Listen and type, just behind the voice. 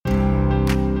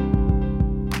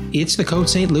It's the Côte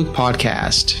St. Luc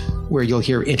podcast, where you'll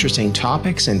hear interesting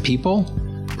topics and people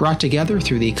brought together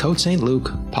through the Côte St. Luc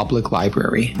Public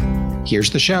Library. Here's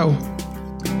the show.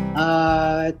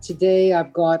 Today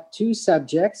I've got two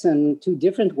subjects and two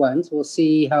different ones. We'll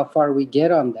see how far we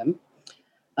get on them.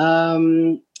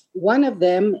 One of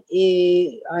them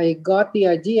is, I got the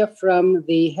idea from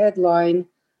the headline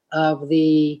of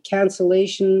the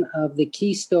cancellation of the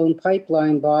Keystone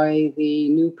Pipeline by the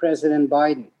new President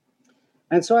Biden.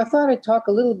 And so I thought I'd talk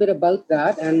a little bit about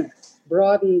that and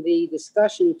broaden the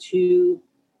discussion to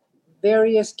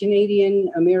various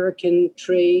Canadian-American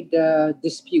trade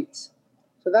disputes.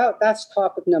 So that's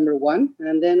topic number one,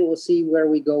 and then we'll see where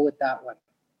we go with that one.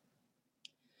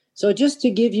 So just to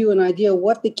give you an idea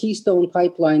what the Keystone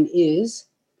Pipeline is,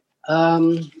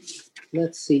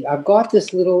 let's see. I've got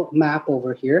this little map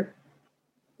over here.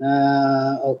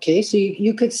 Okay, so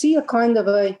you could see a kind of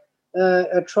a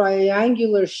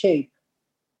triangular shape.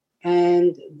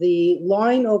 And the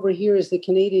line over here is the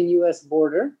Canadian-U.S.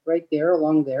 border, right there,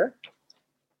 along there.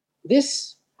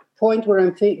 This point where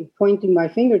I'm pointing my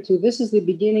finger to, this is the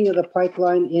beginning of the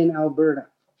pipeline in Alberta.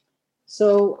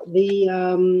 So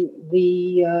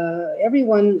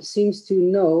everyone seems to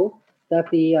know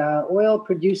that the oil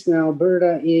produced in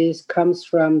Alberta comes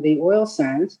from the oil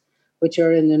sands, which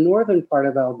are in the northern part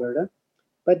of Alberta.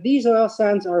 But these oil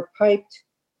sands are piped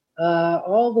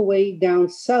all the way down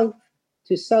south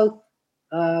to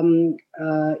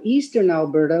eastern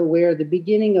Alberta, where the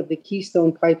beginning of the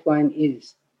Keystone Pipeline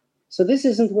is. So this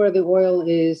isn't where the oil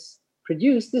is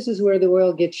produced. This is where the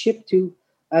oil gets shipped to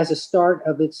as a start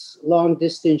of its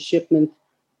long-distance shipment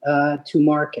to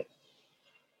market.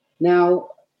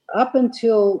 Now, up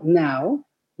until now,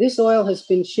 this oil has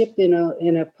been shipped in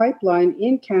a pipeline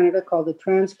in Canada called the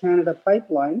Trans-Canada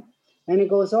Pipeline, and it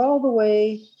goes all the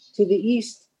way to the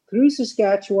east through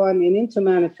Saskatchewan and into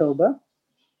Manitoba.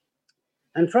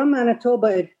 And from Manitoba,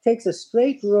 it takes a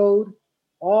straight road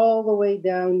all the way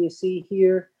down, you see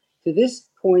here, to this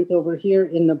point over here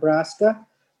in Nebraska,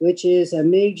 which is a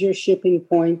major shipping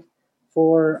point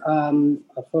for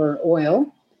oil.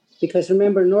 Because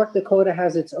remember, North Dakota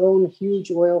has its own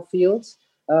huge oil fields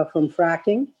from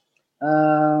fracking,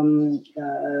 a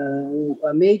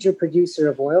major producer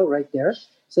of oil right there.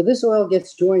 So this oil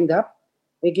gets joined up.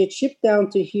 It gets shipped down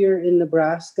to here in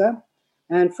Nebraska.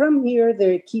 And from here,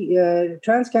 the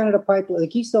Trans-Canada Pipeline, the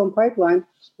Keystone Pipeline,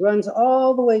 runs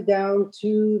all the way down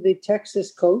to the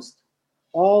Texas coast,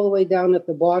 all the way down at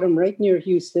the bottom, right near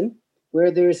Houston,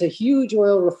 where there's a huge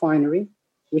oil refinery,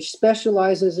 which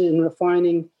specializes in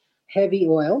refining heavy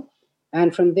oil.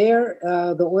 And from there,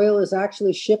 the oil is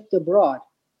actually shipped abroad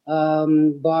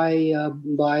by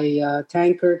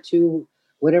tanker to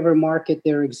whatever market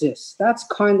there exists. That's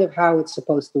kind of how it's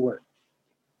supposed to work.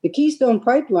 The Keystone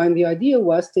Pipeline, the idea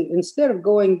was to, instead of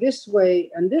going this way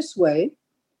and this way,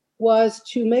 was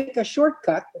to make a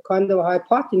shortcut, a kind of a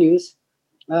hypotenuse,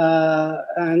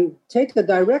 and take the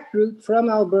direct route from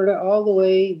Alberta all the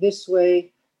way this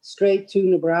way, straight to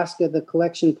Nebraska, the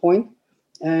collection point,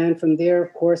 and from there,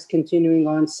 of course, continuing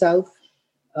on south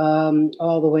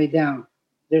all the way down.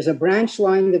 There's a branch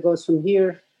line that goes from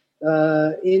here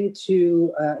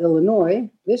into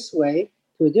Illinois, this way,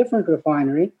 to a different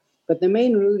refinery, but the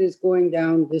main route is going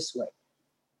down this way.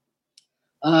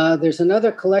 There's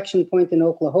another collection point in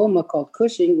Oklahoma called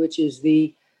Cushing, which is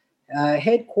the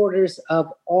headquarters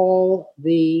of all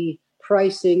the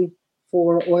pricing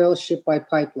for oil shipped by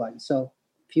pipeline. So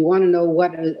if you want to know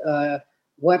what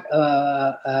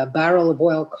a barrel of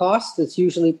oil costs, it's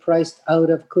usually priced out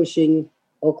of Cushing,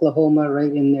 Oklahoma,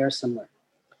 right in there somewhere.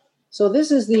 So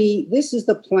this is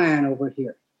the plan over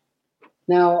here.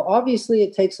 Now, obviously,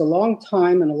 it takes a long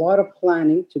time and a lot of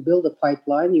planning to build a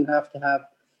pipeline. You have to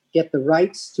get the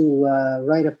rights to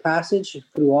right of passage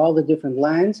through all the different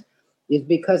lands. It's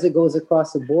because it goes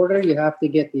across the border. You have to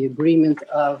get the agreement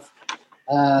of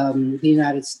the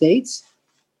United States.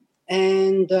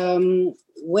 And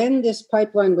when this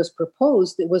pipeline was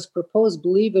proposed, it was proposed,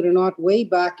 believe it or not, way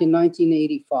back in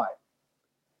 1985.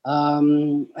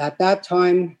 At that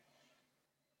time,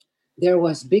 there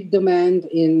was big demand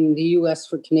in the U.S.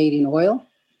 for Canadian oil.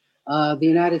 The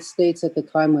United States at the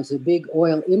time was a big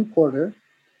oil importer,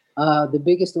 the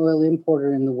biggest oil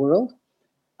importer in the world.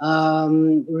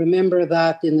 Remember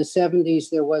that in the 70s,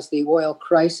 there was the oil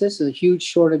crisis, a huge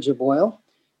shortage of oil.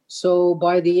 So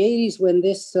by the 80s, when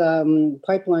this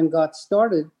pipeline got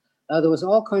started, there was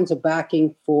all kinds of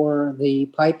backing for the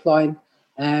pipeline,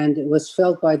 and it was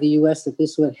felt by the U.S. that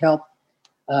this would help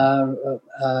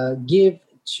give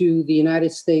to the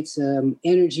United States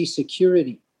energy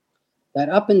security. That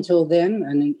up until then,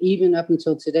 and even up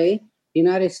until today, The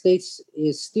United States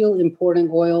is still importing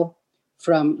oil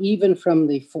from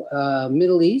the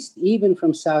Middle East, even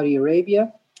from Saudi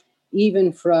Arabia,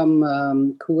 even from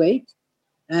Kuwait,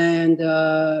 and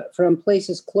from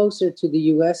places closer to the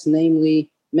U.S., namely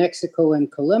Mexico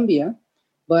and Colombia,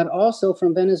 but also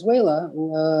from Venezuela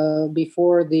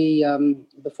before the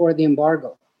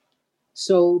embargo.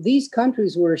 So these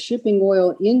countries were shipping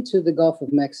oil into the Gulf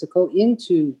of Mexico,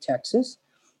 into Texas,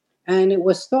 and it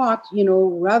was thought,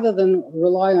 rather than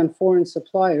rely on foreign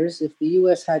suppliers, if the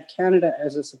U.S. had Canada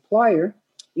as a supplier,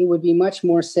 it would be much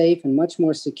more safe and much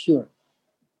more secure.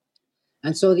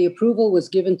 And so the approval was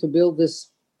given to build this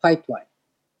pipeline.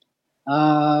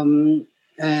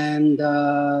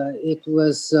 It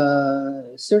was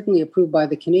certainly approved by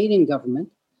the Canadian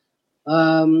government.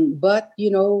 But,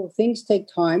 things take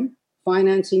time.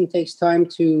 Financing takes time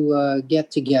to get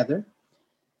together.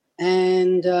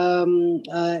 And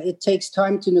it takes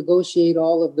time to negotiate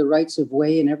all of the rights of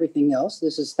way and everything else.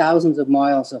 This is thousands of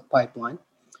miles of pipeline.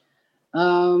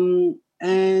 By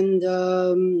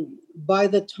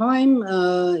the time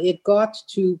it got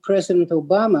to President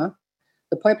Obama,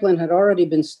 the pipeline had already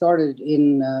been started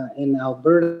in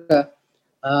Alberta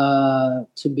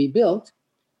to be built.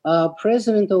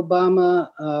 President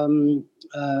Obama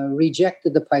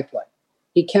rejected the pipeline.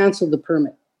 He canceled the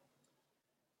permit.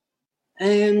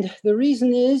 And the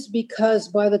reason is because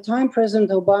by the time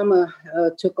President Obama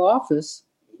took office,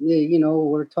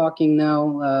 we're talking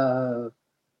now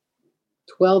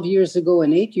 12 years ago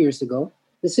and 8 years ago,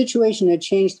 the situation had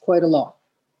changed quite a lot.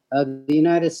 The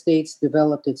United States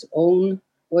developed its own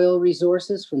oil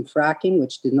resources from fracking,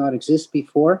 which did not exist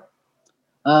before.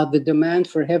 The demand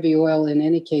for heavy oil in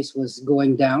any case was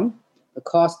going down. The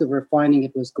cost of refining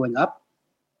it was going up.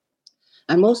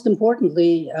 And most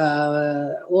importantly,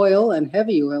 oil and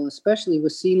heavy oil especially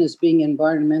was seen as being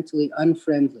environmentally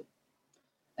unfriendly.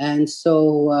 And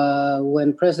so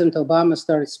when President Obama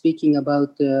started speaking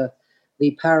about the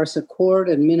Paris Accord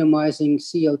and minimizing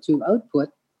CO2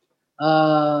 output,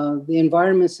 the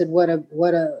environment said, what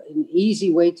an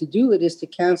easy way to do it is to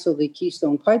cancel the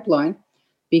Keystone Pipeline,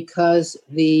 because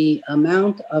the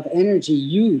amount of energy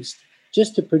used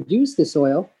just to produce this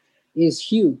oil is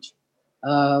huge.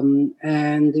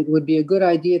 And it would be a good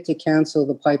idea to cancel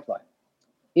the pipeline.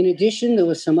 In addition, there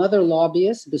were some other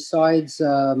lobbyists besides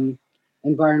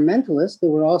environmentalists.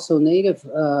 There were also Native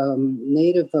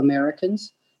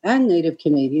Americans and Native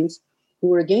Canadians who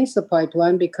were against the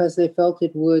pipeline because they felt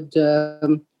it would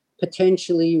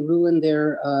potentially ruin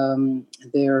their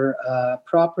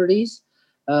properties,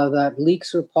 that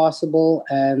leaks were possible,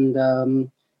 and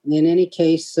in any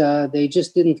case, they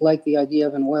just didn't like the idea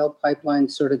of an oil pipeline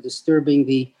sort of disturbing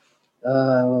the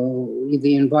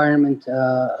environment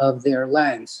of their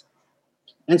lands.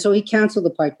 And so he canceled the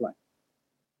pipeline.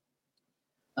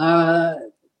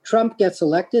 Trump gets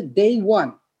elected. Day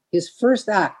one, his first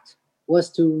act was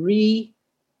to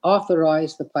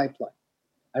reauthorize the pipeline.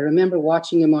 I remember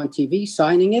watching him on TV,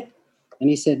 signing it, and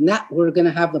he said, we're going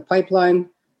to have the pipeline,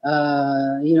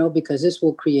 because this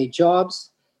will create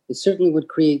jobs. It certainly would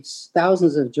create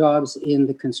thousands of jobs in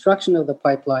the construction of the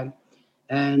pipeline.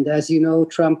 And as you know,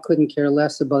 Trump couldn't care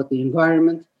less about the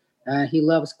environment. He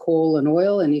loves coal and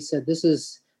oil. And he said, this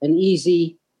is an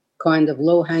easy kind of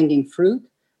low-hanging fruit.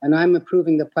 And I'm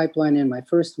approving the pipeline in my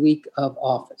first week of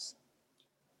office.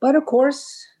 But of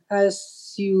course,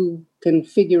 as you can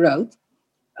figure out,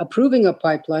 approving a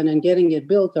pipeline and getting it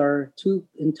built are two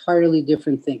entirely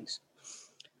different things.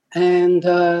 And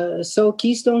so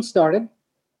Keystone started,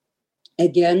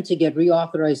 again, to get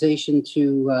reauthorization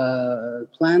to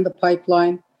plan the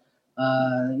pipeline.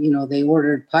 They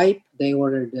ordered pipe. They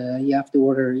ordered, you have to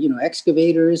order,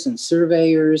 excavators and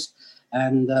surveyors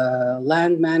and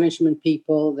land management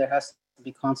people. There has to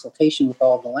be consultation with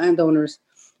all the landowners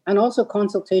and also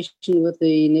consultation with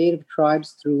the native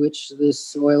tribes through which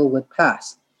this oil would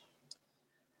pass.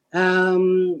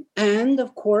 And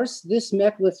of course, this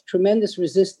met with tremendous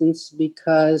resistance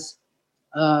because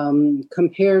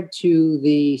compared to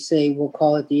the, say, we'll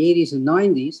call it the 80s and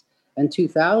 90s and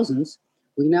 2000s,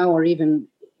 we now are even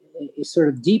sort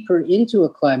of deeper into a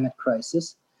climate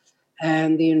crisis.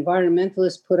 And the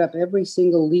environmentalists put up every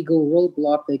single legal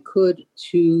roadblock they could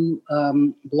to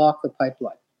block the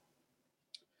pipeline.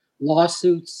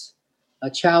 Lawsuits,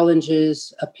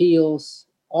 challenges, appeals,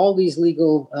 all these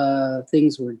legal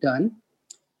things were done.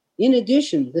 In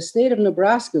addition, the state of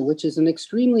Nebraska, which is an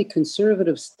extremely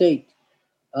conservative state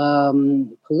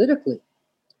politically,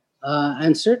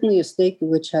 and certainly a state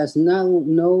which has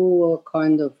no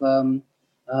kind of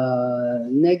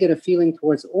negative feeling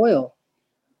towards oil,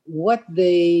 what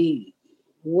they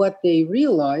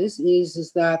realize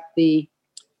is that the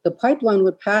the pipeline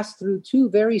would pass through two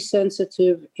very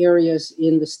sensitive areas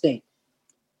in the state.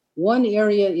 One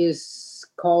area is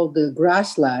called the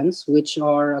grasslands, which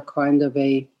are a kind of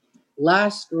a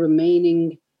last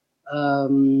remaining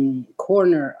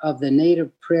corner of the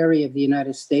native prairie of the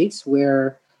United States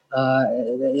where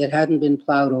it hadn't been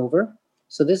plowed over.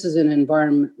 So this is an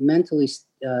environmentally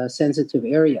sensitive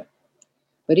area.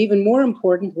 But even more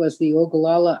important was the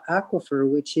Ogallala Aquifer,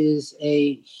 which is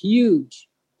a huge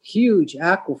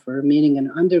aquifer, meaning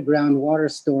an underground water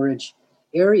storage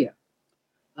area,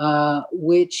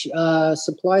 which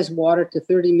supplies water to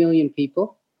 30 million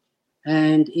people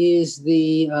and is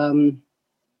the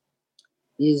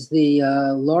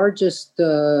largest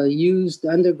used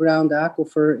underground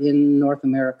aquifer in North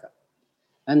America.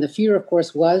 And the fear, of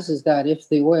course, is that if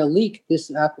the oil leaked, this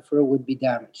aquifer would be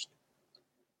damaged.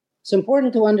 It's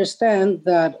important to understand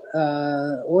that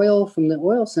oil from the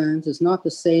oil sands is not the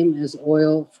same as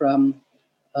oil from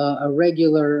a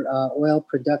regular oil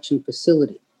production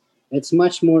facility. It's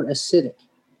much more acidic.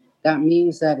 That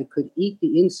means that it could eat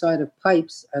the inside of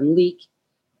pipes and leak.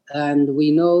 And we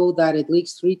know that it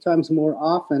leaks 3 times more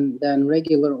often than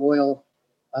regular oil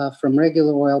from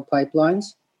regular oil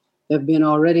pipelines. There have been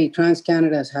already,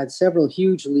 TransCanada has had several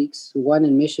huge leaks, one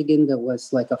in Michigan that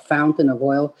was like a fountain of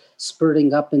oil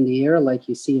spurting up in the air like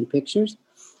you see in pictures.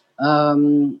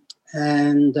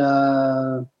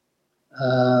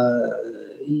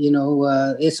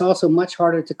 It's also much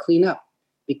harder to clean up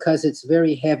because it's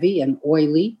very heavy and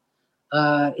oily.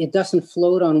 It doesn't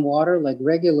float on water like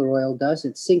regular oil does.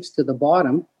 It sinks to the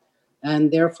bottom.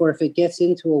 And therefore, if it gets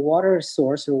into a water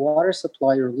source or water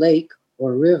supply or lake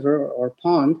or river or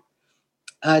pond,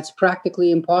 it's practically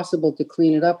impossible to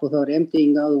clean it up without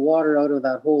emptying all the water out of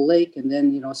that whole lake and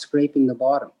then, scraping the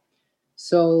bottom.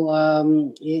 So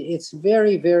it's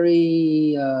very,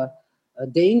 very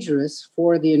dangerous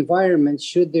for the environment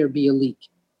should there be a leak.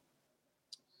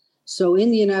 So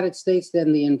in the United States,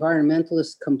 then the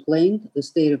environmentalists complained, the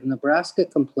state of Nebraska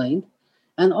complained,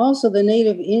 and also the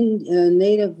Native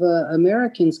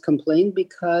Americans complained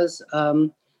because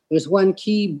there's one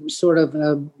key sort of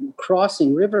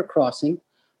river crossing,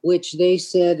 which they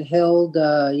said held,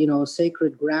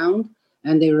 sacred ground,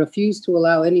 and they refused to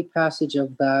allow any passage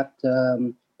of that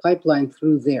pipeline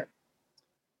through there.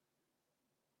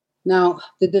 Now,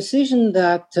 the decision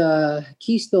that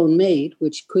Keystone made,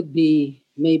 which could be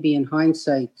maybe in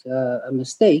hindsight a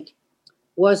mistake,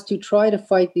 was to try to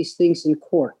fight these things in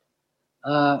court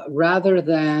rather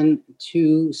than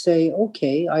to say,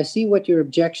 okay, I see what your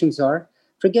objections are.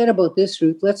 Forget about this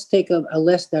route. Let's take a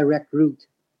less direct route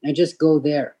and just go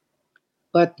there.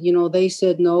 But, they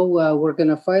said, no, we're going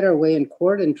to fight our way in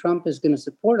court and Trump is going to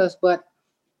support us. But,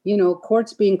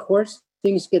 courts being courts,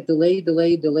 things get delayed.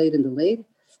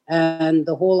 And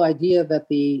the whole idea that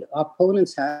the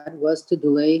opponents had was to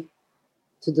delay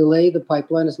the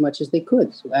pipeline as much as they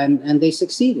could. And they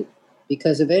succeeded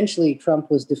because eventually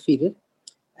Trump was defeated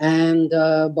and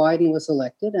Biden was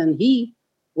elected. And he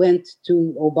went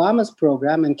to Obama's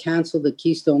program and canceled the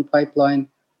Keystone Pipeline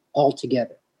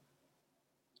altogether.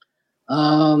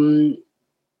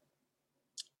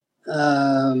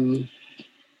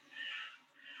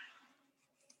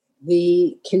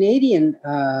 The Canadian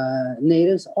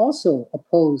natives also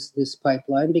oppose this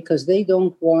pipeline because they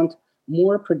don't want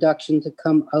more production to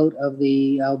come out of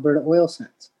the Alberta oil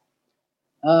sands.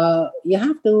 You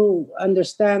have to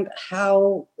understand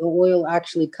how the oil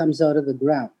actually comes out of the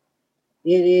ground.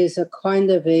 It is a kind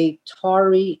of a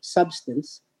tarry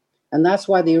substance, and that's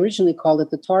why they originally called it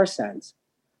the tar sands.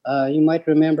 You might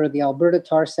remember the Alberta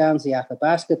tar sands, the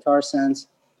Athabasca tar sands.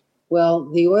 Well,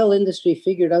 the oil industry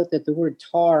figured out that the word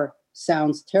tar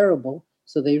sounds terrible,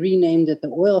 so they renamed it the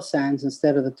oil sands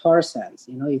instead of the tar sands.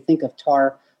 You think of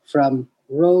tar from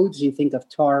roads, you think of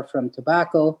tar from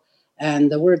tobacco,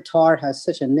 and the word tar has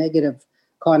such a negative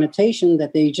connotation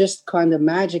that they just kind of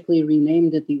magically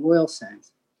renamed it the oil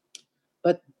sands.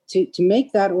 But to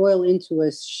make that oil into a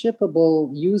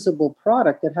shippable, usable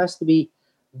product, it has to be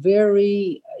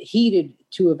very heated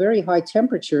to a very high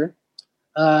temperature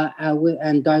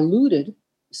and diluted.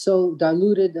 So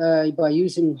diluted by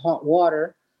using hot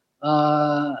water,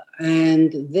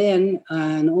 and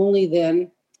only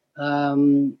then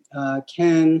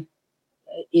can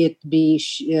it be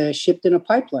shipped in a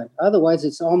pipeline. Otherwise,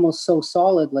 it's almost so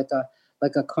solid, like a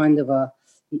kind of a,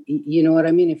 you know what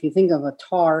I mean? If you think of a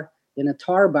tar in a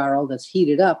tar barrel that's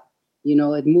heated up,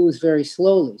 it moves very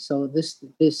slowly. So this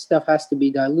stuff has to be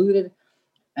diluted,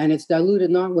 and it's diluted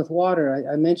not with water.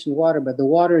 I mentioned water, but the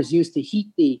water is used to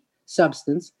heat the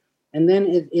substance, and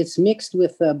then it's mixed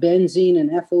with benzene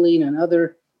and ethylene and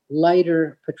other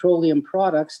lighter petroleum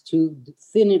products to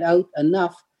thin it out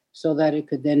enough so that it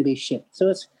could then be shipped.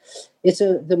 So it's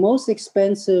the most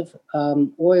expensive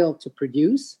oil to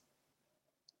produce.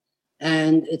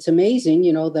 And it's amazing,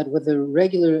 that with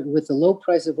the low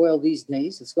price of oil these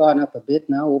days, it's gone up a bit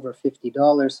now, over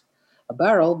 $50 a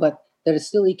barrel, but that it's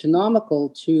still economical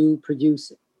to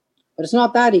produce it. But it's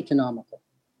not that economical.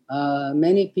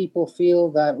 Many people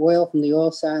feel that oil from the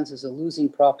oil sands is a losing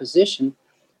proposition,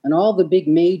 and all the big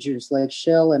majors like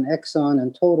Shell and Exxon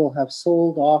and Total have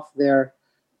sold off their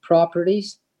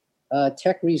properties.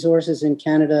 Teck Resources in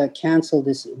Canada canceled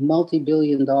this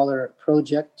multi-billion-dollar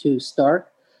project to start.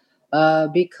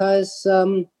 Because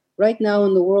right now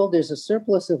in the world there's a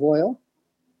surplus of oil,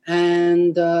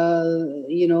 and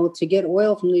to get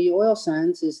oil from the oil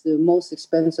sands is the most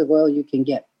expensive oil you can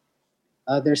get.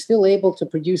 They're still able to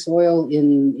produce oil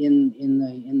in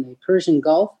the Persian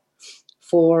Gulf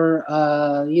for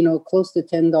close to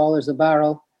 $10 a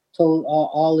barrel,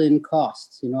 all in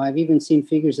costs. I've even seen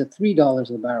figures at $3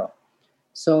 a barrel.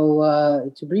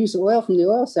 So to produce oil from the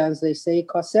oil sands, they say it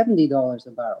costs $70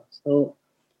 a barrel. So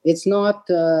it's not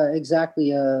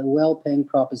exactly a well-paying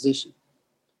proposition.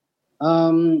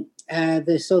 What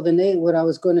I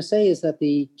was going to say is that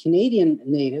the Canadian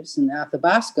natives in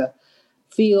Athabasca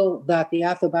feel that the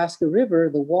Athabasca River,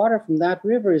 the water from that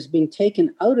river, is being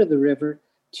taken out of the river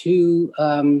to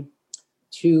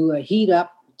heat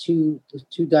up, to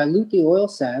dilute the oil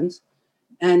sands,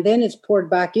 and then it's poured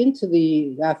back into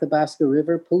the Athabasca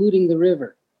River, polluting the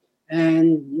river.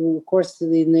 And of course,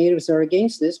 the natives are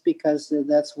against this because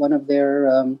that's one of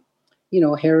their,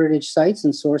 heritage sites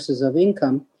and sources of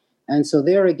income. And so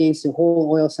they're against the whole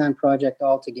oil sand project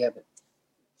altogether.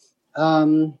 I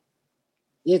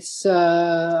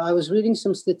was reading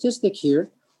some statistic here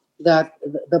that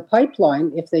the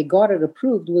pipeline, if they got it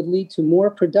approved, would lead to more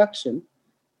production.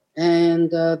 And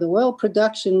the oil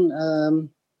production,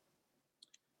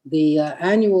 the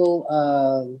annual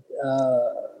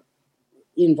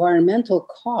environmental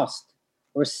cost,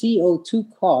 or CO2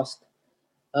 cost,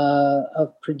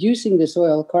 of producing this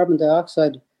oil, carbon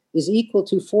dioxide, is equal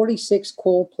to 46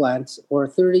 coal plants or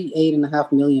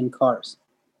 38.5 million cars.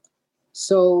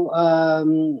 So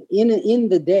in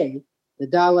the day, the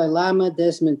Dalai Lama,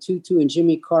 Desmond Tutu, and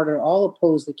Jimmy Carter all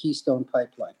opposed the Keystone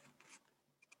Pipeline.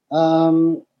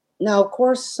 Now, of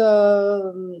course,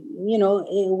 where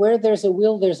there's a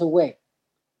will, there's a way.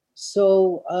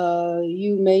 So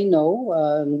you may know,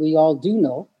 and we all do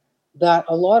know, that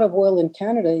a lot of oil in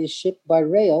Canada is shipped by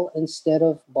rail instead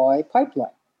of by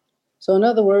pipeline. So in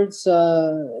other words,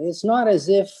 it's not as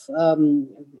if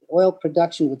oil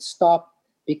production would stop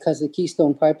because the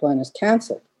Keystone Pipeline is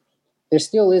canceled. There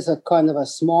still is a kind of a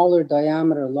smaller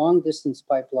diameter, long-distance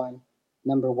pipeline,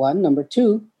 number one. Number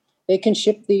two, they can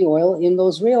ship the oil in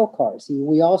those rail cars.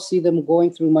 We all see them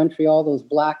going through Montreal, those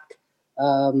black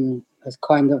as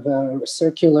kind of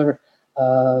circular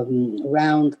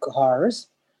round cars.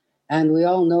 And we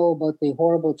all know about the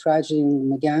horrible tragedy in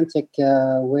Megantic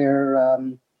where,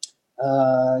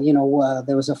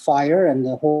 there was a fire and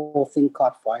the whole thing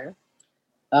caught fire.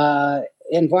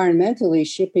 Environmentally,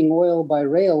 shipping oil by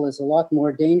rail is a lot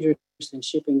more dangerous than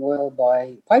shipping oil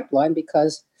by pipeline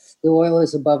because the oil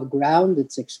is above ground,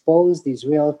 it's exposed. These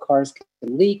rail cars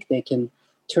can leak, they can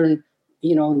turn,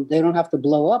 they don't have to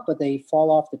blow up, but they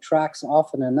fall off the tracks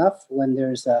often enough when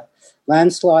there's a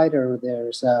landslide or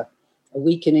there's a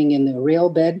weakening in the rail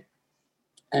bed.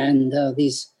 And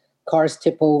these cars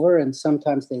tip over and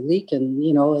sometimes they leak and,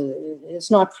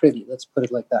 it's not pretty. Let's put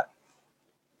it like that.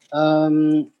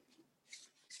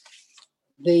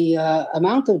 The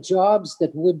amount of jobs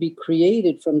that would be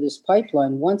created from this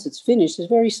pipeline once it's finished is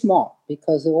very small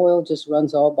because the oil just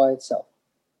runs all by itself.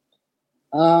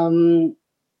 Now,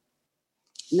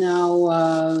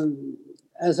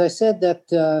 as I said, that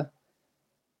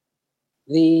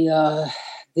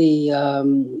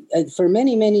for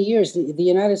many, many years, the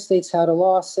United States had a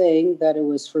law saying that it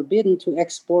was forbidden to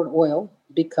export oil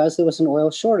because there was an oil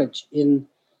shortage in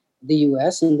the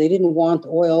U.S. and they didn't want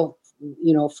oil,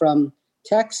 from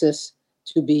Texas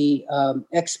to be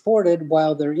exported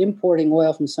while they're importing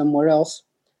oil from somewhere else,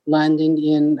 landing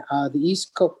in the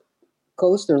East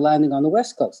Coast or landing on the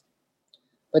West Coast.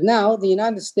 But now the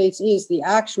United States is the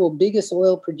actual biggest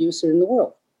oil producer in the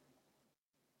world.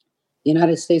 The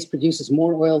United States produces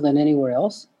more oil than anywhere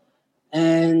else.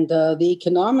 And the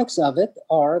economics of it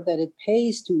are that it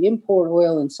pays to import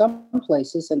oil in some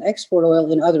places and export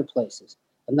oil in other places.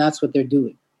 And that's what they're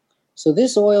doing. So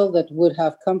this oil that would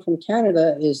have come from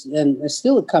Canada and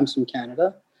still it comes from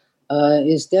Canada,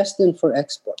 is destined for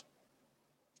export.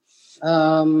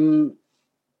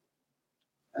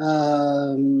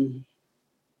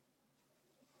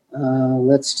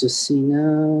 Let's just see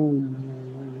now.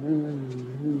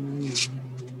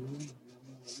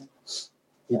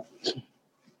 Yeah.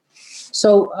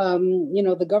 So,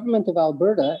 the government of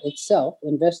Alberta itself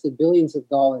invested billions of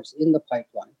dollars in the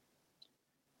pipeline.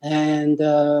 And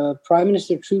Prime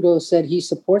Minister Trudeau said he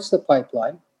supports the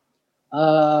pipeline.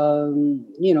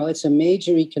 It's a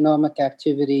major economic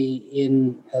activity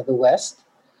in the West.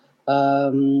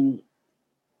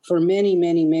 For many,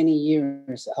 many, many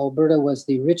years, Alberta was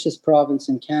the richest province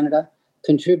in Canada,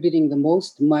 contributing the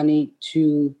most money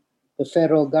to the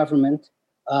federal government.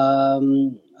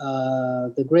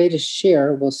 The greatest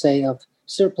share, we'll say, of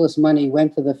surplus money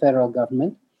went to the federal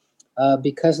government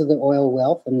because of the oil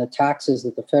wealth and the taxes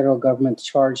that the federal government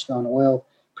charged on oil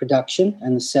production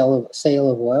and the sale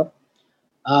of oil.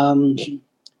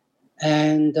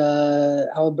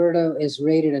 Alberta is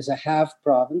rated as a have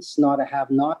province, not a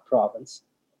have-not province.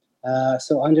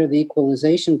 So under the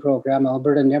equalization program,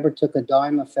 Alberta never took a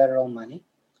dime of federal money.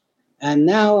 And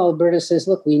now Alberta says,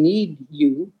 look, we need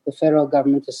you, the federal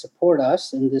government, to support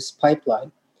us in this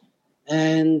pipeline.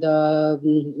 And,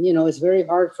 it's very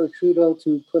hard for Trudeau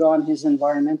to put on his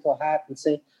environmental hat and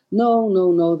say,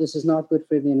 no, this is not good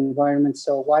for the environment.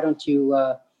 So why don't you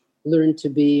learn to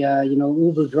be,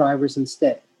 Uber drivers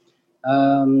instead?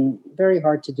 Very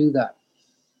hard to do that.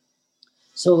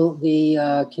 So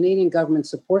the Canadian government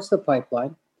supports the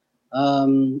pipeline.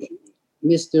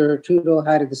 Mr. Trudeau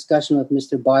had a discussion with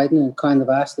Mr. Biden and kind of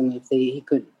asked him if he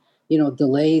could,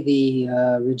 delay the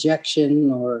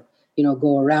rejection or,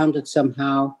 go around it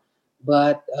somehow.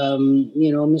 But,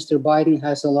 Mr. Biden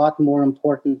has a lot more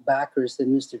important backers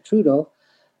than Mr. Trudeau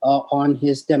on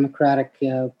his Democratic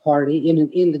Party,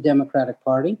 in the Democratic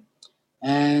Party.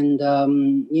 And,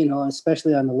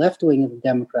 especially on the left wing of the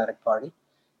Democratic Party.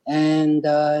 And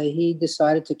he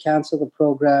decided to cancel the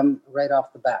program right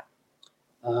off the bat.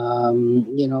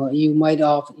 You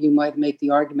might make the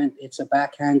argument it's a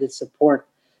backhanded support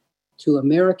to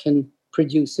American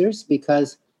producers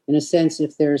because, in a sense,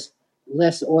 if there's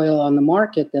less oil on the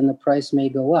market, then the price may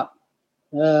go up.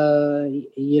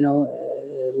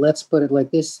 Let's put it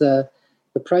like this: the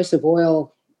price of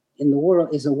oil in the world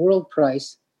is a world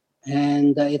price.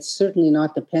 And it's certainly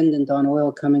not dependent on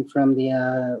oil coming from the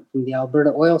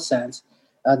Alberta oil sands.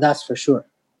 That's for sure.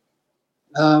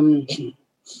 On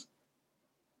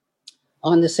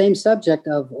the same subject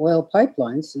of oil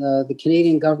pipelines, the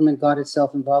Canadian government got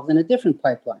itself involved in a different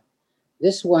pipeline.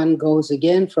 This one goes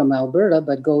again from Alberta,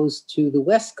 but goes to the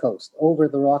west coast, over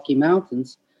the Rocky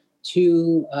Mountains,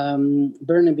 to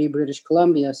Burnaby, British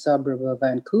Columbia, a suburb of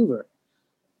Vancouver.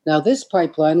 Now, this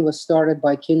pipeline was started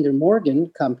by Kinder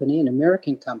Morgan Company, an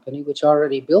American company, which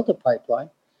already built a pipeline.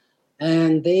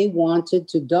 And they wanted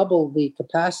to double the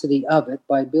capacity of it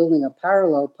by building a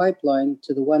parallel pipeline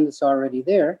to the one that's already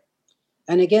there.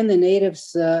 And again, the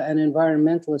natives and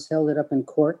environmentalists held it up in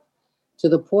court to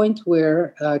the point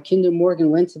where Kinder Morgan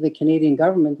went to the Canadian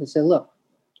government and said, look,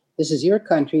 this is your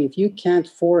country. If you can't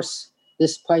force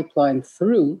this pipeline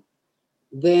through,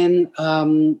 then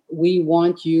we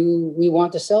want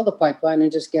to sell the pipeline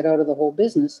and just get out of the whole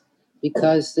business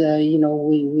because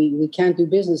we can't do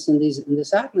business in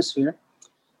this atmosphere.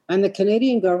 And the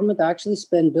Canadian government actually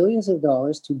spent billions of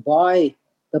dollars to buy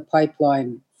the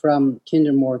pipeline from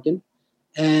Kinder Morgan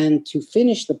and to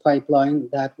finish the pipeline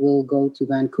that will go to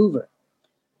Vancouver.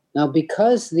 Now,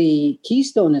 because the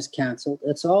Keystone is canceled,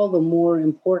 it's all the more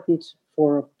important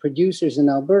for producers in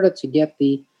Alberta to get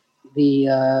the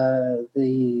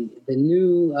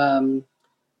new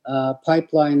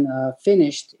pipeline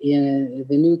finished, in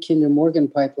the new Kinder Morgan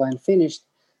pipeline finished,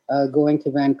 going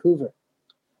to Vancouver.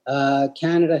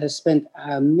 Canada has spent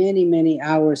many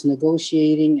hours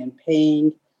negotiating and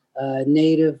paying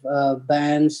native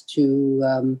bands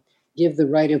to give the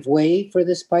right of way for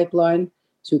this pipeline,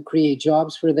 to create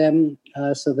jobs for them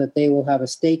so that they will have a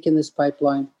stake in this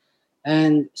pipeline.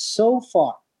 And so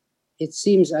far, it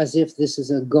seems as if this is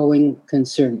a going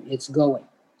concern. It's going.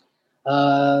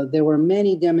 There were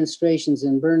many demonstrations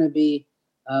in Burnaby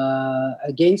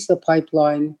against the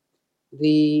pipeline.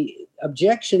 The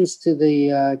objections to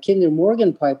the Kinder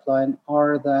Morgan pipeline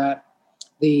are that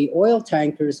the oil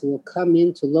tankers will come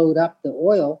in to load up the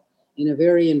oil in a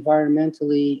very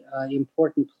environmentally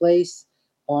important place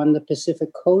on the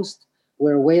Pacific coast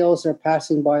where whales are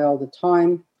passing by all the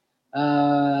time.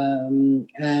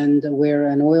 And where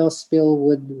an oil spill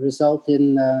would result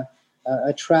in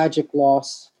a tragic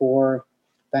loss for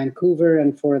Vancouver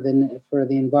and for the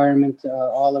environment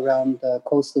all around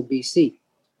coastal BC.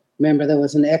 Remember, there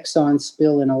was an Exxon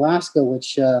spill in Alaska,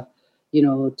 which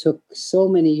took so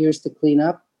many years to clean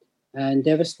up and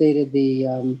devastated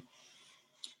the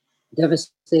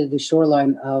devastated the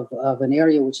shoreline of an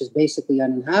area which is basically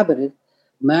uninhabited.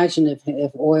 Imagine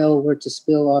if oil were to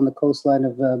spill on the coastline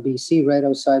of BC, right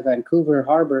outside Vancouver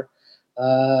Harbor,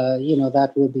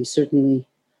 that would be certainly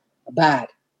bad.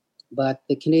 But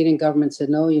the Canadian government said,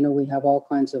 no, we have all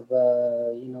kinds of,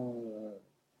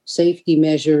 safety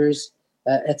measures,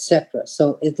 etc.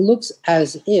 So it looks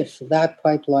as if that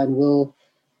pipeline will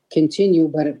continue,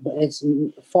 but it's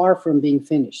far from being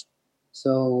finished.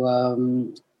 So,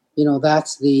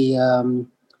 that's the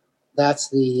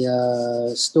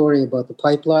story about the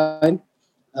pipeline.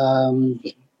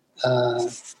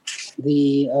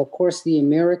 Of course, the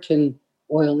American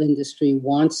oil industry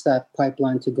wants that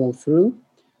pipeline to go through.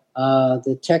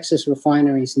 The Texas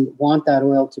refineries want that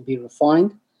oil to be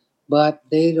refined, but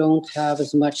they don't have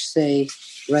as much say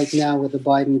right now with the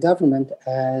Biden government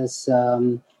as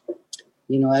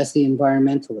as the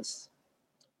environmentalists.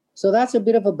 So that's a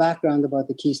bit of a background about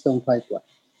the Keystone Pipeline.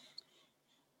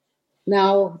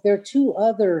 Now, there are two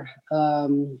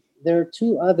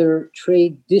other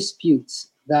trade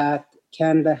disputes that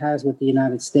Canada has with the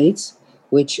United States,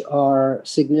 which are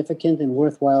significant and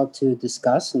worthwhile to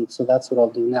discuss, and so that's what I'll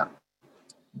do now.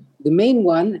 The main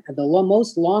one, the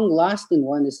most long-lasting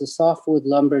one, is the softwood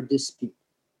lumber dispute.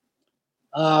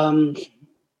 What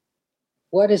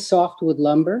is softwood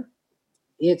lumber?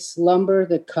 It's lumber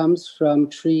that comes from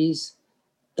trees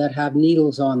that have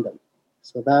needles on them.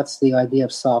 So that's the idea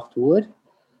of softwood.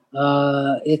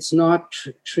 It's not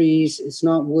trees. It's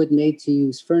not wood made to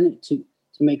use to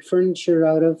make furniture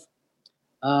out of.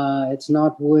 It's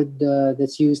not wood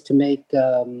that's used to make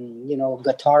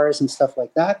guitars and stuff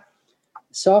like that.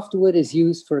 Softwood is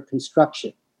used for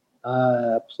construction.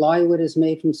 Plywood is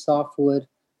made from softwood.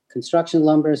 Construction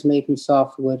lumber is made from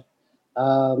softwood.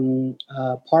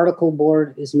 Particle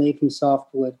board is made from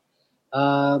softwood.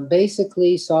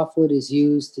 Basically, softwood is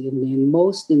used in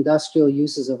most industrial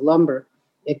uses of lumber.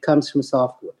 It comes from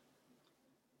softwood.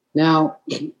 Now,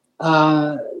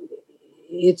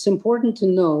 it's important to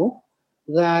know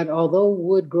that although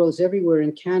wood grows everywhere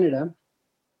in Canada,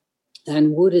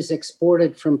 and wood is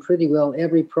exported from pretty well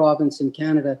every province in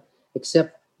Canada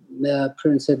except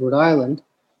Prince Edward Island,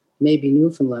 maybe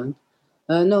Newfoundland.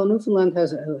 No, Newfoundland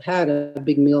has had a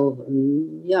big mill.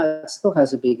 It still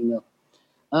has a big mill.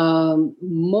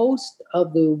 Most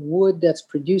of the wood that's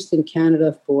produced in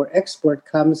Canada for export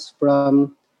comes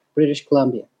from British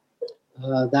Columbia.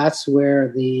 That's where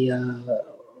the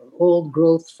old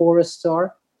growth forests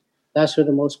are. That's where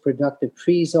the most productive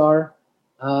trees are.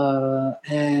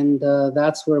 And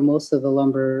that's where most of the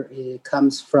lumber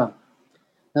comes from.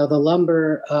 Now, the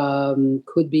lumber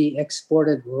could be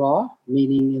exported raw,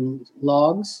 meaning in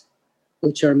logs,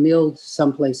 which are milled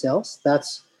someplace else.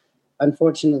 That's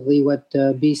unfortunately what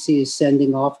BC is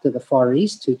sending off to the Far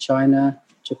East, to China,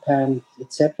 Japan,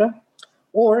 etc.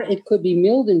 Or it could be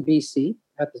milled in BC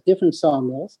at the different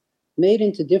sawmills, made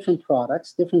into different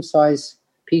products, different size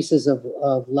pieces of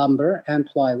lumber and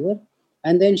plywood,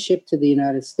 and then shipped to the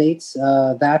United States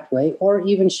that way, or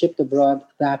even shipped abroad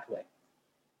that way.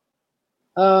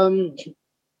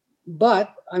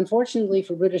 But unfortunately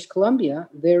for British Columbia,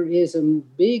 there is a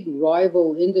big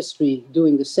rival industry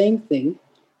doing the same thing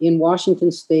in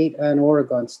Washington State and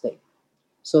Oregon State.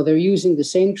 So they're using the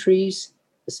same trees,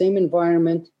 the same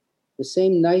environment, the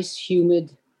same nice,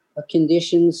 humid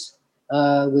conditions,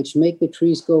 which make the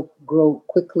trees grow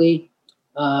quickly,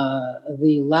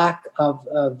 the lack of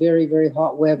very, very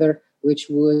hot weather, which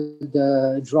would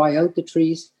dry out the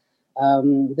trees.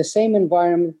 The same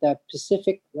environment, that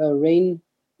Pacific rain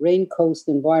coast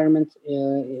environment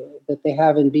that they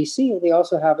have in BC, they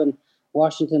also have in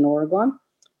Washington, Oregon,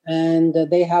 and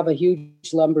they have a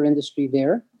huge lumber industry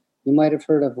there. You might have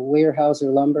heard of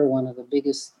Weyerhaeuser Lumber, one of the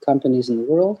biggest companies in the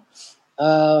world.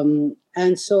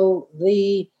 And so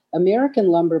the American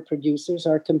lumber producers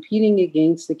are competing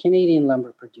against the Canadian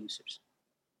lumber producers.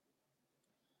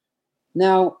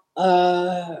 Now,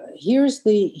 here's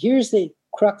the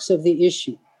crux of the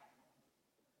issue.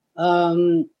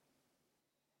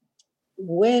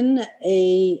 When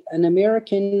an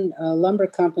American lumber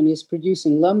company is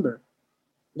producing lumber,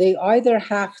 they either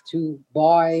have to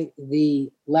buy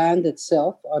the land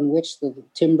itself on which the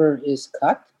timber is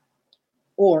cut,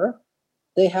 or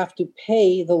they have to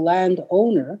pay the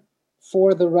landowner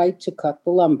for the right to cut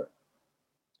the lumber.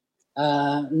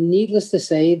 Needless to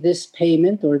say, this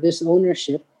payment or this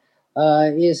ownership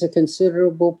is a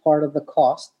considerable part of the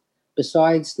cost,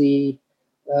 besides the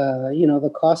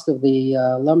cost of the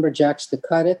lumberjacks to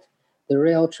cut it, the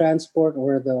rail transport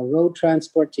or the road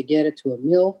transport to get it to a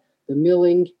mill, the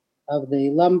milling of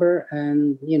the lumber,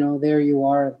 and there you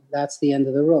are. That's the end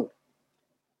of the road.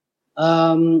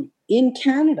 In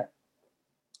Canada,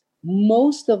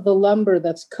 Most of the lumber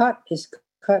that's cut is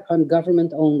cut on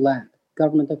government-owned land,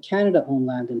 Government of Canada-owned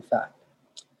land, in fact.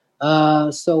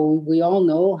 So we all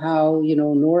know how,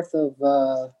 north of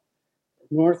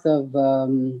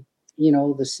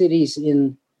the cities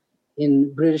in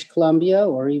British Columbia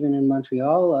or even in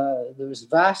Montreal, there's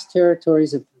vast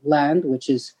territories of land which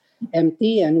is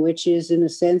empty and which is, in a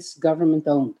sense,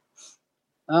 government-owned.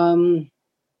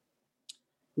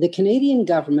 The Canadian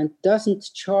government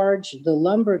doesn't charge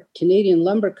the Canadian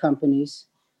lumber companies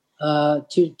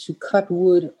to cut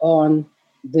wood on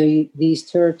these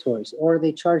territories, or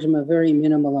they charge them a very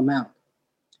minimal amount.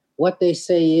 What they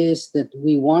say is that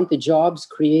we want the jobs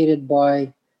created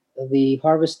by the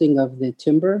harvesting of the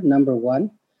timber, number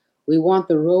one. We want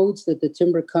the roads that the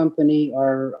timber company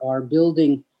are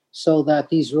building so that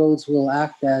these roads will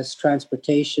act as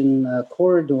transportation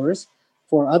corridors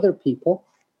for other people.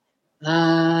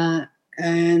 If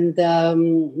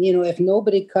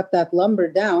nobody cut that lumber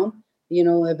down,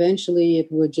 eventually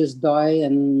it would just die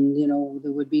and,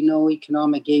 there would be no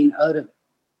economic gain out of it.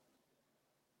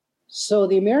 So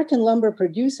the American lumber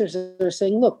producers are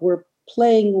saying, look, we're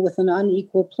playing with an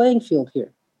unequal playing field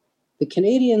here. The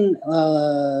Canadian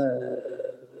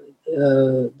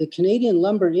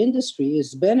lumber industry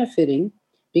is benefiting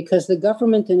because the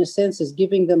government, in a sense, is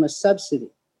giving them a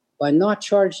subsidy by not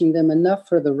charging them enough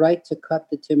for the right to cut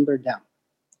the timber down.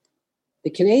 The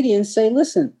Canadians say,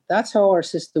 listen, that's how our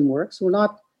system works. This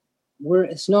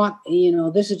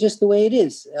is just the way it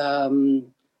is.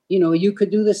 You could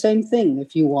do the same thing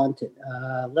if you wanted.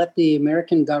 Let the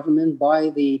American government buy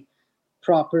the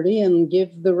property and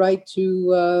give the right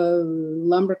to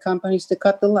lumber companies to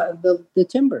cut the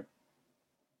timber.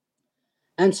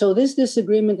 And so this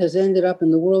disagreement has ended up in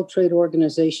the World Trade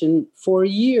Organization for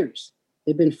years.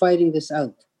 They've been fighting this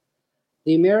out.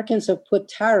 The Americans have put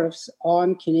tariffs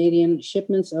on Canadian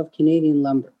shipments of Canadian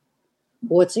lumber.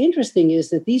 What's interesting is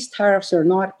that these tariffs are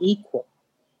not equal.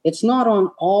 It's not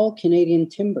on all Canadian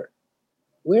timber.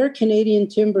 Where Canadian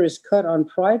timber is cut on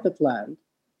private land,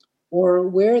 or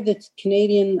where the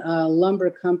Canadian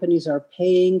lumber companies are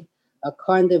paying a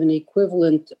kind of an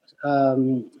equivalent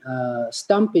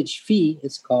stumpage fee,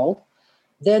 it's called,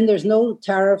 then there's no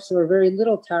tariffs or very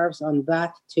little tariffs on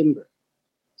that timber.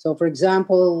 So, for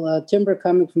example, timber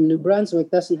coming from New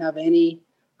Brunswick doesn't have any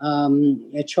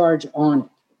a charge on it.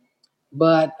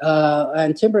 But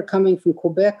and timber coming from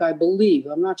Quebec, I believe,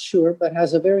 I'm not sure, but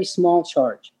has a very small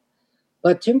charge.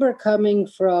 But timber coming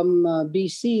from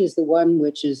BC is the one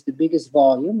which is the biggest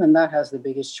volume, and that has the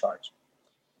biggest charge.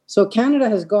 So Canada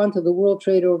has gone to the World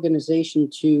Trade Organization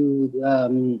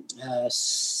to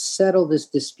settle this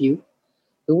dispute.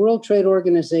 The World Trade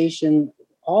Organization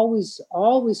always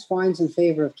finds in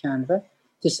favor of Canada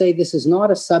to say this is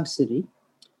not a subsidy.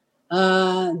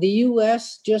 The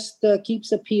U.S. just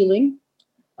keeps appealing.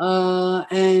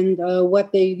 And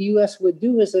what the U.S. would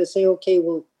do is they say, okay,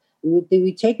 well,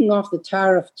 we're taking off the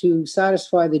tariff to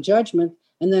satisfy the judgment,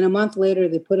 and then a month later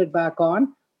they put it back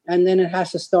on, and then it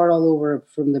has to start all over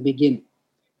from the beginning.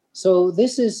 So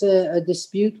this is a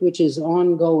dispute which is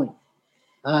ongoing.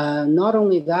 Not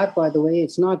only that, by the way,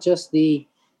 it's not just the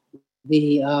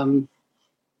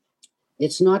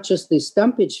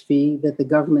stumpage fee that the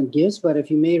government gives, but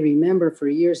if you may remember, for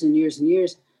years and years and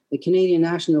years, the Canadian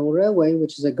National Railway,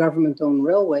 which is a government-owned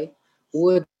railway,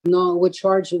 would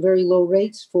charge very low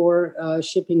rates for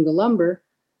shipping the lumber,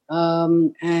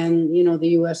 and the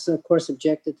U.S. of course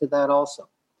objected to that also.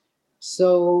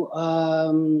 So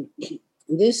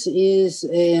this is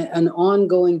an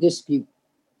ongoing dispute.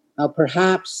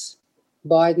 Perhaps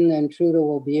Biden and Trudeau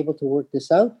will be able to work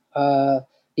this out. The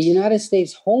United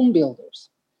States home builders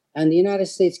and the United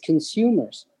States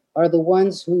consumers are the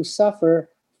ones who suffer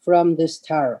from this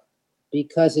tariff,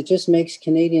 because it just makes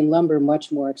Canadian lumber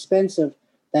much more expensive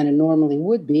than it normally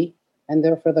would be, and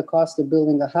therefore the cost of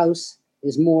building a house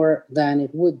is more than it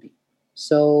would be.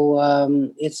 So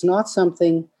it's not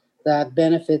something that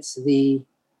benefits the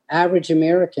average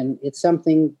American. It's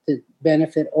something that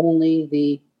benefit only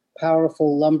the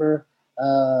powerful lumber,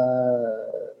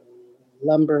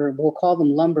 we'll call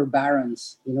them lumber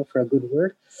barons, for a good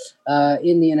word,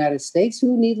 in the United States,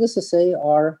 who, needless to say,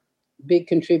 are big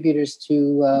contributors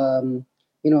to,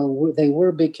 they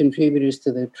were big contributors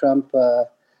to the Trump,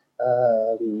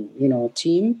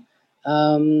 team.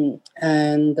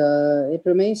 And it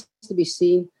remains to be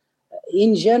seen.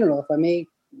 In general, if I may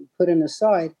put an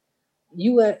aside,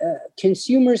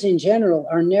 consumers in general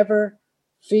are never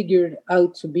figured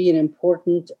out to be an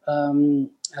important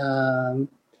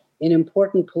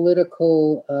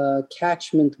political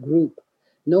catchment group.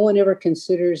 No one ever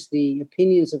considers the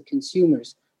opinions of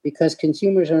consumers, because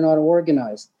consumers are not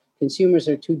organized. consumers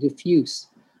are too diffuse.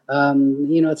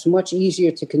 It's much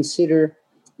easier to consider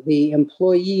the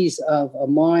employees of a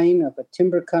mine, of a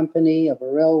timber company, of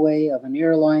a railway, of an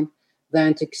airline,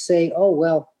 than to say, oh,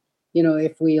 well,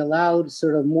 if we allowed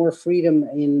sort of more freedom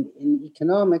in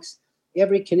economics,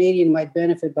 every Canadian might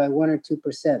benefit by 1 or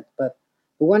 2%. But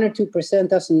the 1 or 2%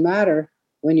 doesn't matter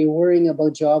when you're worrying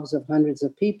about jobs of hundreds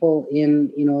of people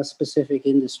in, a specific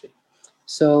industry.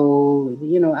 So,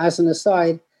 as an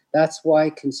aside, that's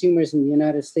why consumers in the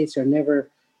United States are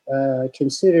never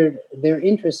considered, their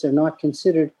interests are not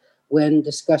considered when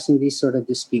discussing these sort of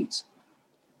disputes.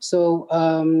 So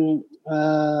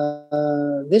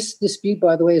this dispute,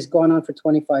 by the way, has gone on for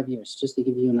 25 years, just to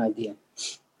give you an idea.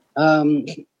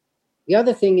 The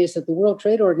other thing is that the World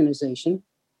Trade Organization,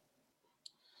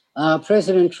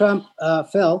 President Trump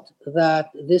felt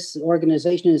that this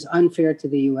organization is unfair to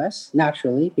the U.S.,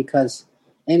 naturally, because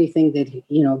anything that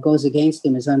goes against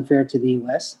him is unfair to the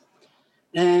U.S.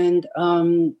 And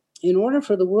in order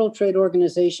for the World Trade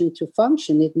Organization to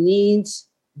function, it needs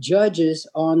judges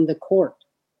on the court.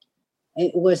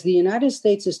 It was the United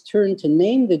States' turn to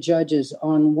name the judges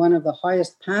on one of the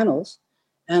highest panels,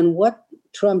 and what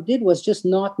Trump did was just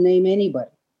not name anybody.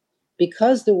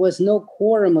 Because there was no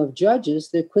quorum of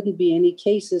judges, there couldn't be any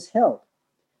cases held.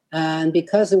 And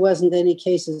because there wasn't any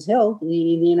cases held, the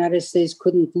United States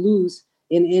couldn't lose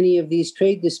in any of these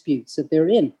trade disputes that they're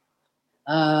in.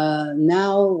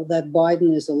 Now that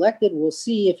Biden is elected, we'll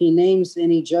see if he names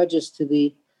any judges to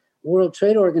the World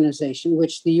Trade Organization,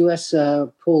 which the U.S.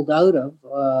 pulled out of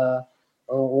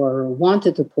or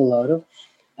wanted to pull out of.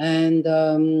 And,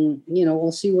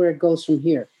 we'll see where it goes from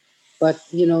here. But,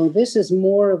 this is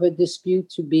more of a dispute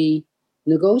to be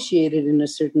negotiated in a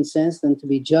certain sense than to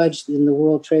be judged in the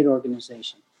World Trade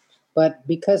Organization. But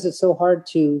because it's so hard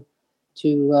to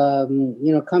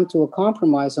come to a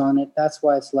compromise on it, that's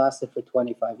why it's lasted for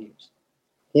 25 years.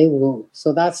 Okay, well,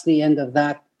 so that's the end of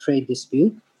that trade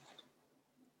dispute.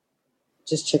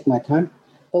 Just check my time.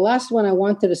 The last one I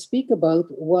wanted to speak about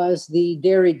was the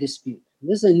dairy dispute.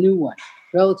 This is a new one,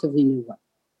 relatively new one.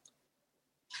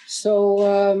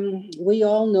 So we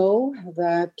all know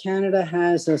that Canada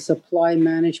has a supply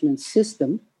management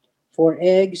system for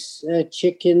eggs,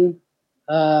 chicken,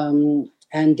 and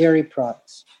dairy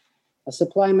products. A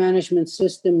supply management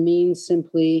system means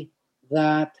simply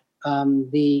that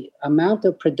the amount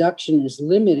of production is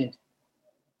limited,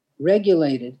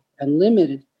 regulated, and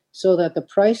limited so that the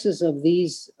prices of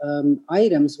these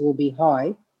items will be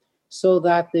high, so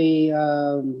that the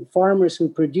farmers who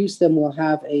produce them will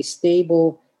have a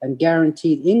stable and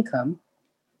guaranteed income.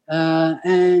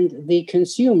 And the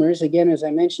consumers, again, as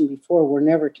I mentioned before, were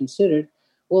never considered,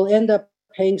 will end up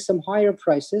paying some higher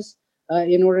prices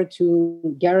in order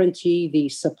to guarantee the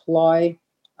supply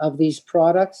of these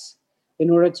products, in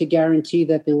order to guarantee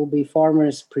that there will be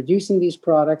farmers producing these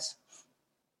products.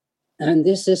 And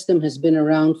this system has been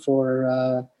around for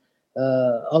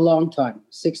a long time,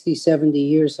 60, 70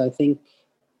 years, I think.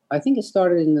 I think it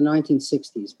started in the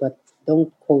 1960s, but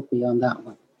don't quote me on that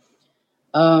one.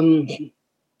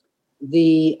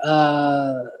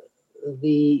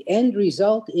 The end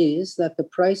result is that the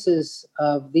prices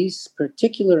of these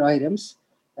particular items,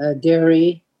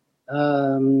 dairy,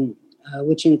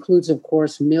 which includes, of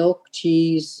course, milk,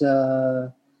 cheese,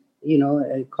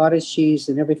 cottage cheese,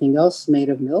 and everything else made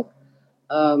of milk,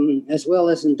 as well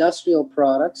as industrial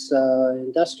products,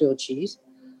 industrial cheese,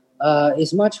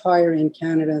 is much higher in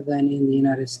Canada than in the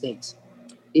United States.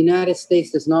 The United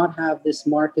States does not have this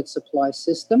market supply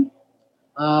system.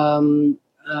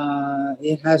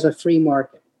 It has a free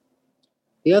market.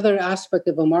 The other aspect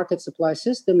of a market supply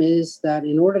system is that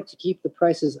in order to keep the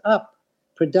prices up,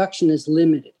 production is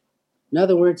limited. In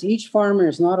other words, each farmer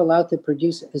is not allowed to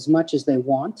produce as much as they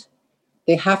want.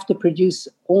 They have to produce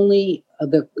only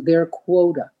their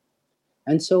quota.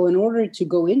 And so in order to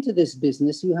go into this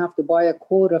business, you have to buy a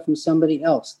quota from somebody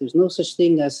else. There's no such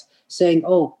thing as saying,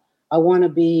 oh, I want to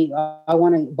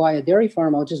buy a dairy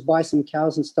farm. I'll just buy some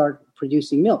cows and start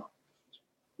producing milk.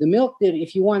 The milk, that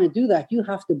if you want to do that, you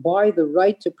have to buy the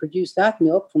right to produce that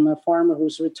milk from a farmer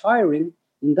who's retiring.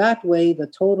 In that way, the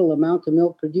total amount of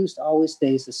milk produced always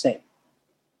stays the same.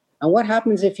 And what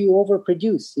happens if you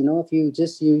overproduce?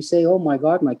 If you say, oh my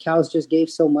God, my cows just gave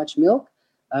so much milk,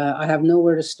 I have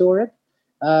nowhere to store it.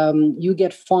 You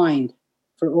get fined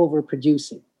for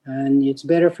overproducing. And it's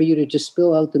better for you to just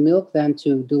spill out the milk than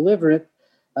to deliver it,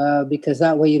 because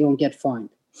that way you don't get fined.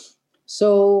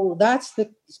 So that's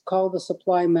called the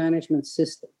supply management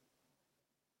system.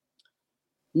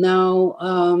 Now,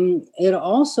 it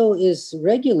also is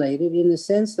regulated in the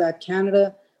sense that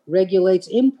Canada regulates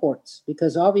imports,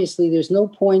 because obviously there's no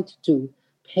point to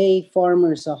pay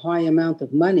farmers a high amount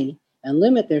of money and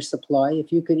limit their supply.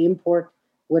 If you could import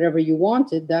whatever you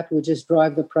wanted, that would just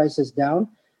drive the prices down,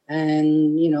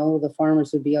 and the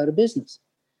farmers would be out of business.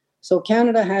 So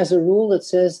Canada has a rule that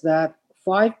says that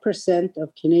 5%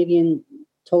 of Canadian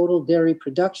total dairy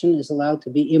production is allowed to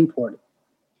be imported.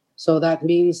 So that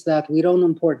means that we don't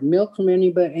import milk from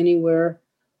anywhere.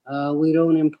 We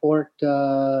don't import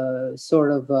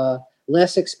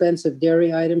less expensive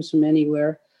dairy items from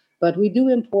anywhere. But we do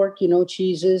import,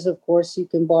 cheeses. Of course, you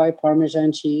can buy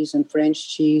Parmesan cheese and French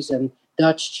cheese and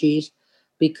Dutch cheese,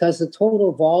 because the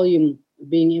total volume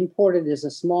being imported is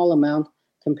a small amount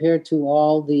compared to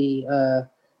all the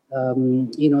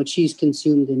cheese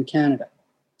consumed in Canada.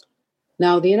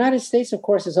 Now, the United States, of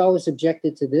course, has always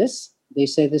objected to this. They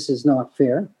say this is not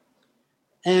fair.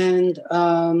 And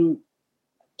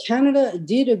Canada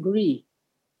did agree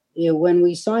when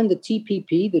we signed the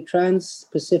TPP, the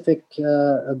Trans-Pacific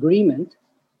Agreement.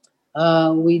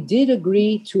 We did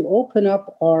agree to open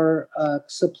up our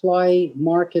supply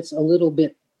markets a little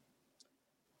bit.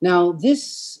 Now,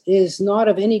 this is not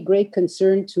of any great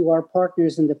concern to our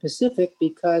partners in the Pacific,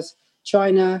 because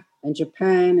China and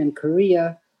Japan and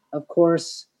Korea, of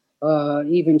course,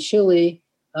 even Chile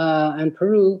and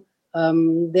Peru,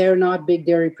 they're not big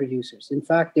dairy producers. In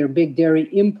fact, they're big dairy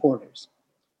importers.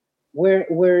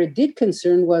 Where it did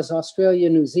concern was Australia,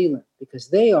 New Zealand, because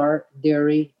they are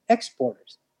dairy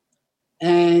exporters.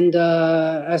 And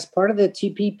as part of the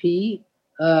TPP,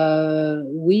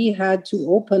 we had to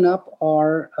open up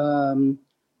our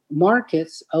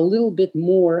markets a little bit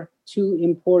more to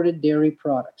imported dairy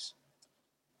products.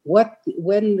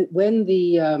 When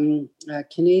the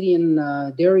Canadian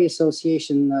Dairy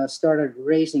Association started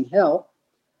raising hell,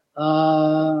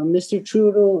 Mr.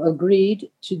 Trudeau agreed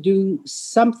to do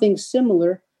something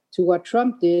similar to what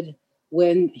Trump did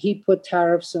when he put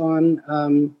tariffs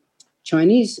on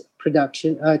Chinese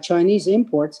production, Chinese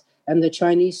imports, and the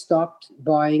Chinese stopped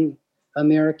buying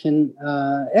American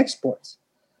exports.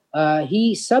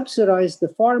 He subsidized the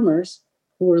farmers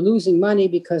who were losing money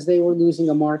because they were losing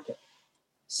a market.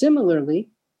 Similarly,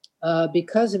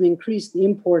 because of increased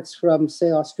imports from,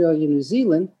 say, Australia, New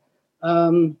Zealand,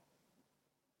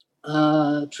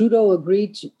 Trudeau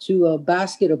agreed to a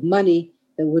basket of money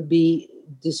that would be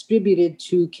distributed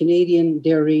to Canadian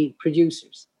dairy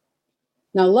producers.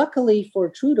 Now, luckily for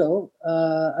Trudeau,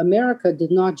 America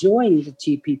did not join the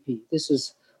TPP. This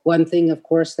is one thing, of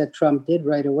course, that Trump did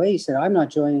right away. He said, I'm not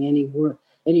joining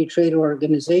any trade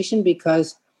organization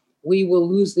because we will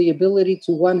lose the ability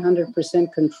to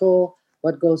 100% control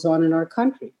what goes on in our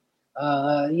country.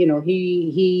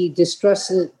 He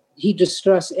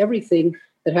distrusts everything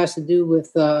that has to do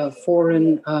with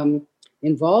foreign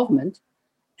involvement.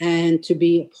 And to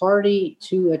be a party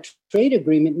to a trade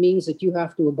agreement means that you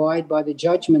have to abide by the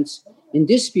judgments in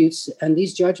disputes, and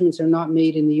these judgments are not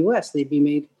made in the U.S. They'd be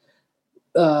made,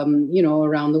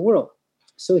 around the world.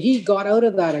 So he got out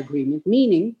of that agreement,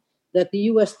 meaning that the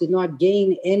U.S. did not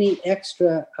gain any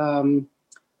extra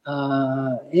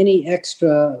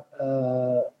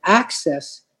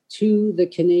access to the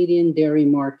Canadian dairy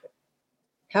market.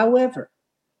 However,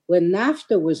 when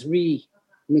NAFTA was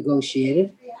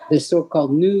renegotiated, the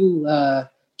so-called new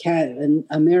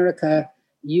America,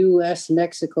 U.S.,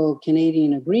 Mexico,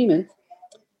 Canadian agreement,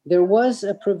 there was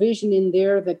a provision in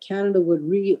there that Canada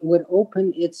would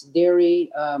open its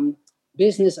dairy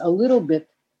business a little bit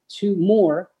to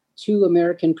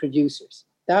American producers.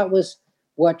 That was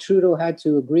what Trudeau had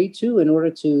to agree to in order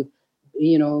to,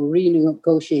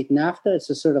 renegotiate NAFTA. It's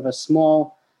a sort of a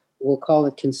small, we'll call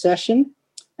it concession.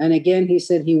 And again, he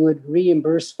said he would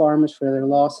reimburse farmers for their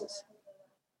losses.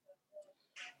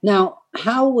 Now,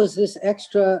 how was this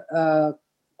extra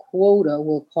quota,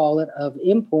 we'll call it, of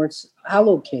imports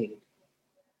allocated?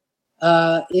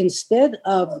 Instead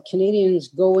of Canadians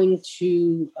going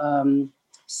to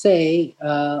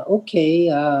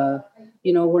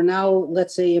we're now,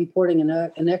 let's say, importing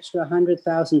an extra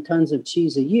 100,000 tons of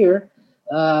cheese a year,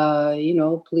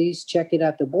 please check it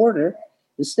at the border.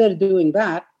 Instead of doing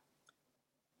that,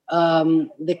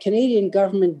 the Canadian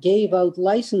government gave out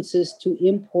licenses to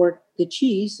import the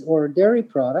cheese or dairy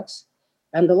products,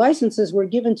 and the licenses were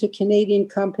given to Canadian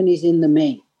companies in the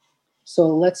main. So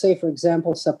let's say, for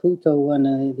example, Saputo,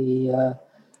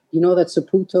 that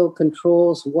Saputo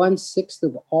controls 1/6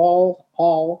 of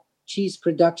all cheese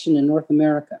production in North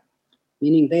America,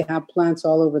 meaning they have plants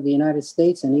all over the United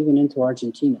States and even into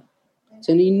Argentina. It's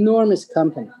an enormous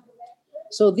company.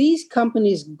 So these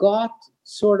companies got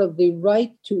sort of the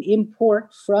right to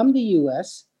import from the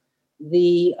U.S.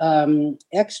 the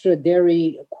extra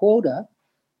dairy quota.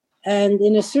 And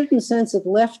in a certain sense, it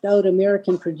left out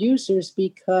American producers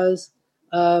because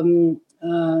the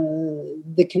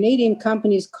Canadian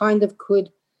companies kind of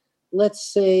could, let's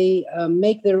say,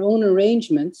 make their own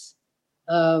arrangements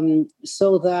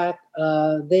so that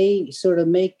they sort of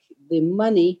make the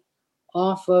money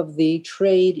off of the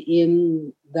trade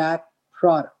in that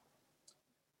product.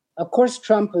 Of course,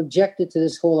 Trump objected to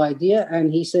this whole idea,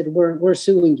 and he said, "We're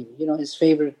suing you." You know, his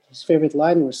favorite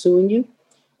line, "We're suing you."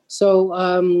 So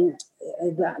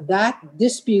that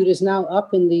dispute is now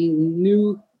up in the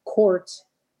new courts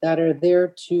that are there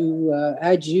to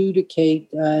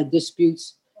adjudicate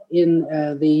disputes in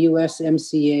the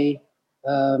USMCA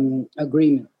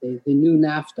agreement, the new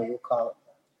NAFTA, we'll call it.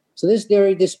 So this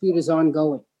dairy dispute is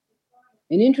ongoing.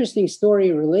 An interesting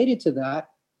story related to that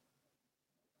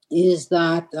is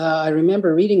that I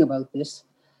remember reading about this,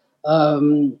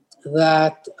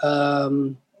 that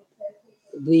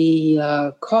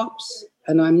the cops,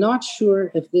 and I'm not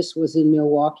sure if this was in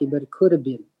Milwaukee, but it could have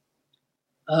been,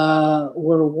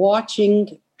 were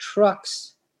watching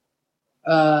trucks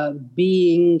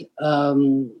being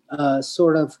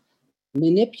sort of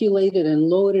manipulated and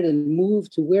loaded and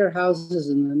moved to warehouses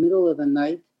in the middle of the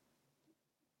night.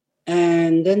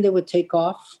 And then they would take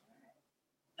off.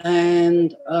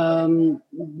 And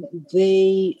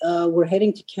they were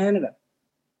heading to Canada.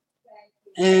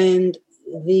 And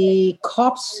the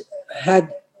cops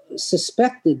had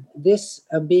suspected this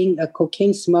of being a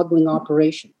cocaine smuggling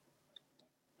operation.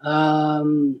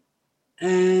 And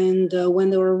when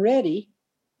they were ready,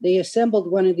 they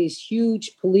assembled one of these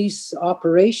huge police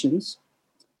operations,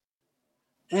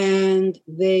 and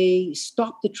they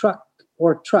stopped the truck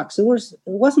or trucks. It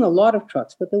wasn't a lot of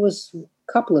trucks, but there was a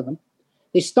couple of them.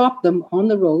 They stopped them on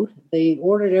the road. They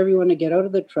ordered everyone to get out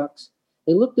of the trucks.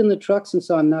 They looked in the trucks and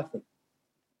saw nothing.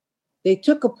 They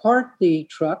took apart the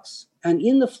trucks, and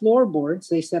in the floorboards,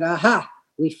 they said, "Aha,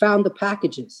 we found the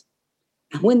packages."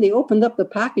 And when they opened up the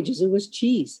packages, it was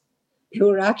cheese. They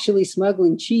were actually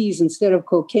smuggling cheese instead of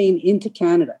cocaine into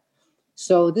Canada.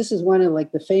 So this is one of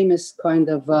like the famous kind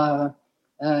of,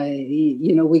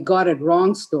 we got it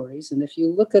wrong stories. And if you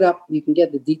look it up, you can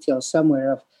get the details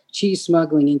somewhere of cheese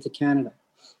smuggling into Canada.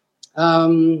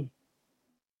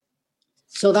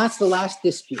 So that's the last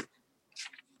dispute.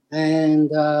 And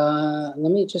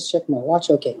let me just check my watch.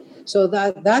 Okay. So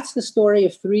that's the story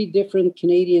of 3 different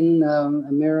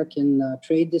Canadian-American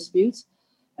trade disputes.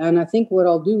 And I think what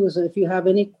I'll do is if you have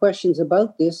any questions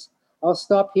about this, I'll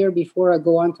stop here before I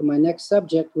go on to my next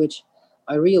subject, which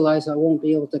I realize I won't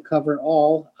be able to cover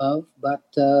all of, but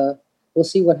we'll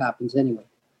see what happens anyway.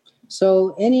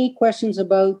 So any questions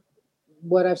about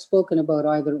what I've spoken about,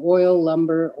 either oil,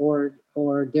 lumber,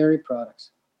 or dairy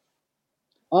products?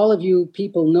 All of you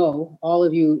people know, all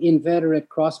of you inveterate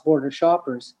cross-border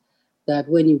shoppers, that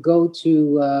when you go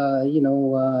to,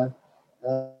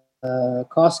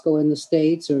 Costco in the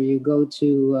States, or you go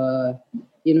to,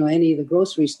 any of the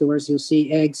grocery stores, you'll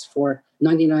see eggs for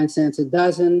 99 cents a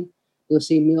dozen. You'll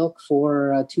see milk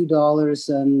for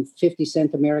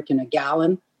 $2.50 American a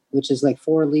gallon, which is like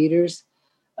 4 liters.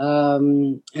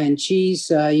 And cheese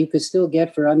you could still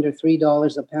get for under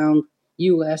 $3 a pound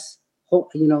US,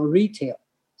 retail.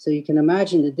 So you can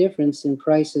imagine the difference in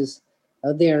prices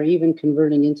there, even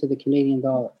converting into the Canadian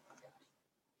dollar.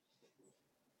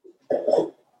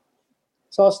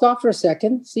 So I'll stop for a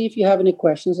second, see if you have any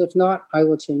questions. If not, I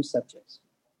will change subjects.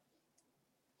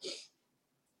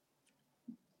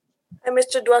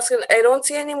 Mr. Dwoskin, I don't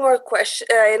see any more questions.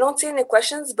 I don't see any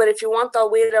questions, but if you want,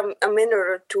 I'll wait a minute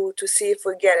or two to see if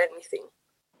we get anything.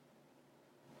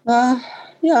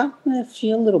 Yeah, I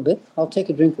feel a little bit. I'll take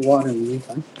a drink of water in the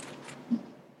meantime.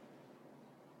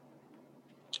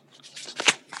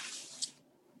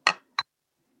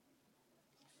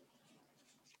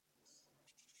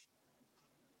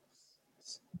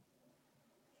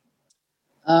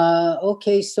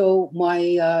 Okay, so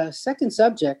my second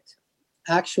subject,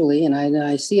 actually, and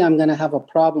I see I'm going to have a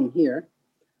problem here.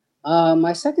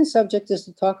 My second subject is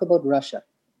to talk about Russia.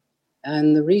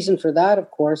 And the reason for that,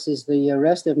 of course, is the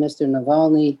arrest of Mr.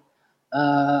 Navalny,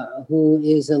 who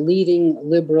is a leading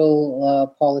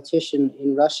liberal politician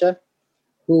in Russia,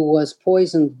 who was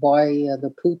poisoned by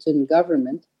the Putin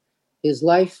government. His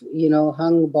life,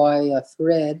 hung by a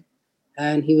thread,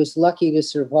 and he was lucky to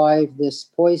survive this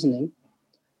poisoning.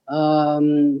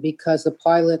 Because the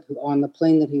pilot on the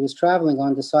plane that he was traveling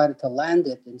on decided to land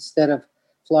it instead of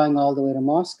flying all the way to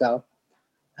Moscow.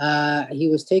 He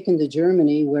was taken to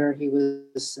Germany, where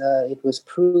it was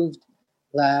proved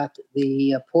that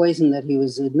the poison that he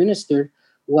was administered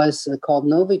was called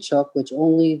Novichok, which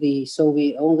only the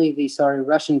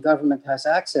Russian government has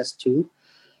access to.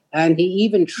 And he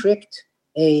even tricked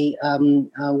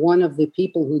one of the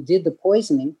people who did the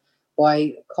poisoning by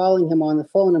calling him on the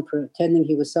phone and pretending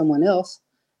he was someone else,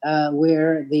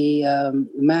 where the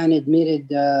man admitted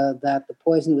that the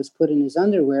poison was put in his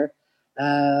underwear,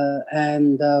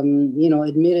 and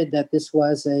admitted that this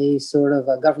was a sort of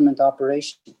a government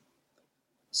operation.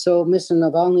 So Mr.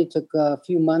 Navalny took a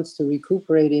few months to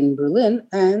recuperate in Berlin,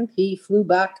 and he flew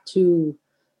back to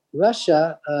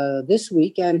Russia this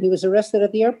week, and he was arrested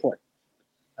at the airport.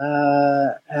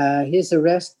 His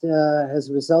arrest has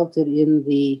resulted in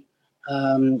the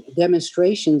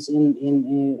demonstrations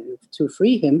to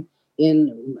free him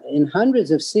in hundreds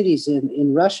of cities in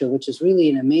Russia, which is really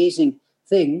an amazing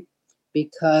thing,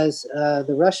 because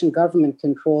the Russian government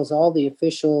controls all the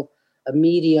official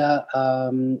media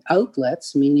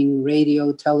outlets, meaning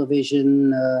radio,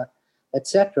 television,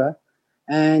 etc.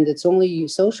 And it's only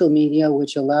social media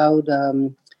which allowed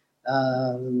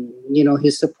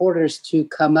his supporters to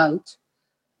come out.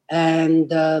 And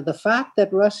the fact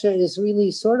that Russia is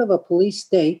really sort of a police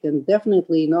state and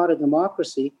definitely not a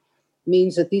democracy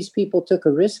means that these people took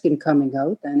a risk in coming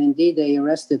out. And indeed, they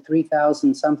arrested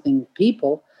 3,000 something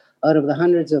people out of the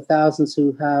hundreds of thousands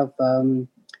who have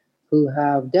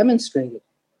demonstrated.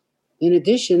 In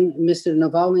addition, Mr.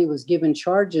 Navalny was given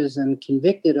charges and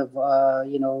convicted of,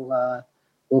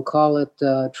 we'll call it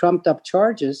trumped up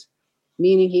charges,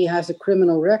 meaning he has a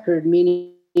criminal record,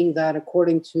 meaning that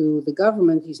according to the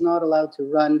government, he's not allowed to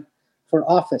run for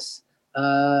office.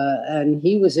 And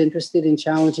he was interested in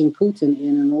challenging Putin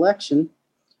in an election,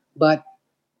 but,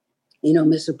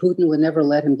 Mr. Putin would never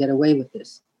let him get away with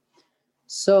this.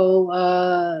 So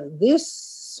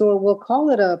we'll call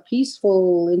it a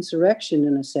peaceful insurrection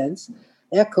in a sense,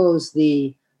 echoes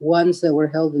the ones that were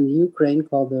held in the Ukraine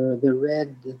called the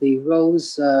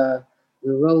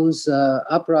Rose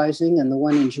uprising, and the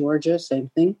one in Georgia, same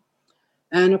thing.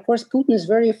 And of course, Putin is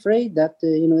very afraid that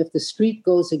if the street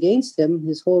goes against him,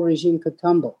 his whole regime could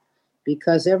tumble,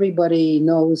 because everybody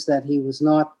knows that he was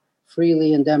not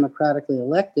freely and democratically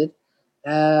elected,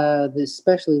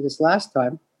 especially this last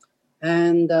time.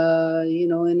 And,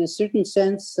 in a certain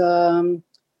sense,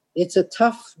 it's a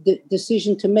tough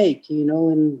decision to make.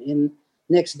 In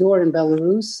next door in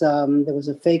Belarus, there was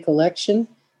a fake election.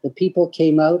 The people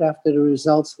came out after the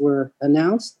results were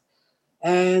announced,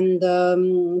 and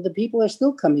the people are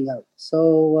still coming out.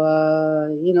 So,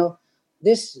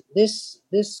 this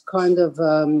kind of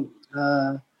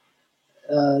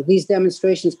these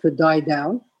demonstrations could die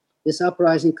down. This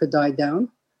uprising could die down,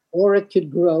 or it could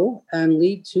grow and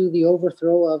lead to the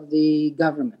overthrow of the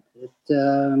government.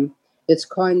 It's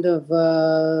kind of,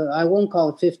 I won't call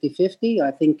it 50-50. I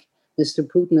think Mr.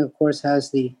 Putin, of course, has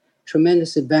the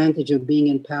tremendous advantage of being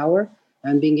in power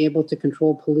and being able to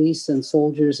control police and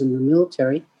soldiers and the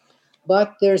military.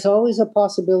 But there's always a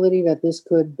possibility that this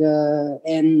could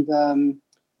end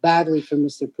badly for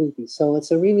Mr. Putin. So it's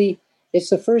the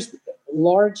first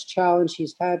large challenge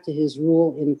he's had to his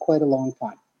rule in quite a long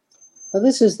time. Now,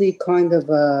 this is the kind of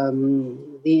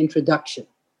the introduction.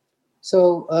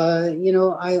 So,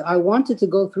 I wanted to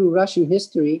go through Russian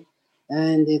history,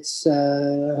 and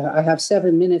I have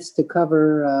 7 minutes to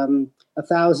cover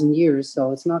 1,000 years,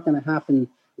 so it's not going to happen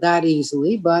that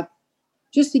easily. But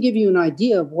just to give you an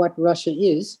idea of what Russia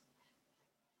is,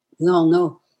 we all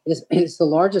know it's the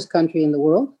largest country in the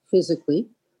world physically.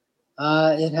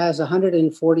 It has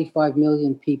 145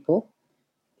 million people.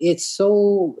 It's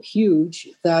so huge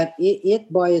that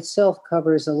it by itself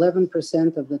covers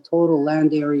 11% of the total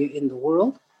land area in the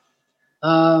world.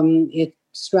 It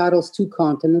straddles two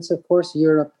continents, of course,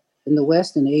 Europe in the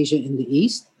west and Asia in the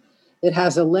east. It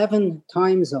has 11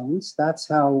 time zones. That's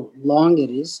how long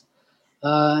it is.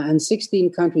 And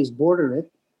 16 countries border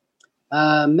it.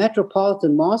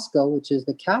 Metropolitan Moscow, which is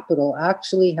the capital,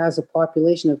 actually has a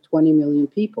population of 20 million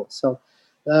people. So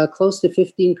close to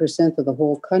 15% of the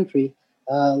whole country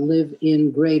live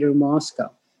in Greater Moscow.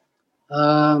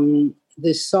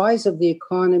 The size of the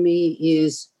economy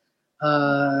is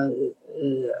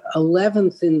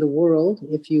 11th in the world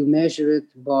if you measure it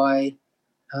by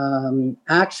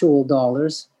actual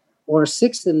dollars, or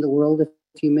 6th in the world if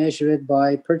you measure it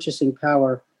by purchasing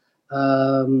power.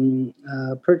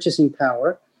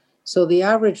 So the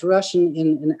average Russian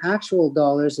in actual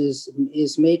dollars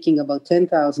is making about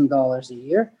 $10,000 a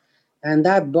year. And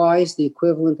that buys the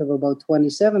equivalent of about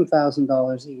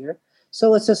 $27,000 a year.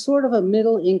 So it's a sort of a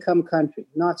middle-income country,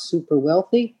 not super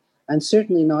wealthy, and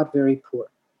certainly not very poor.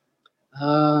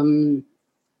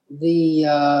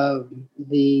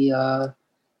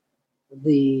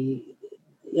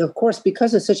 Of course,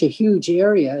 because it's such a huge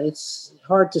area, it's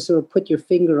hard to sort of put your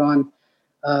finger on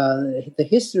the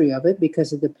history of it,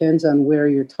 because it depends on where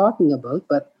you're talking about.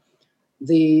 But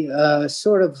the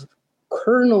sort of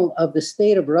kernel of the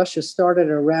state of Russia started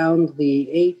around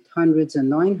the 800s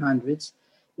and 900s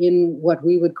in what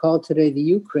we would call today the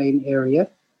Ukraine area,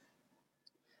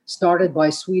 started by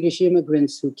Swedish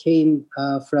immigrants who came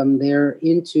from there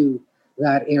into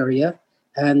that area.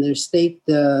 And their state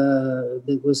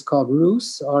that was called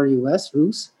Rus, R-U-S,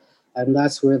 Rus, and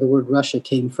that's where the word Russia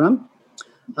came from.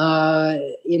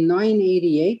 In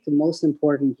 988, the most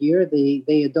important year,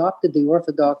 they adopted the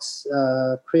Orthodox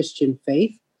Christian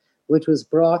faith, which was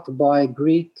brought by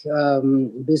Greek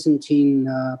Byzantine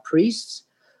priests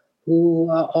who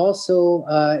also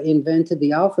invented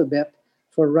the alphabet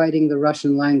for writing the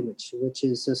Russian language, which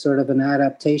is a sort of an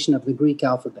adaptation of the Greek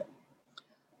alphabet.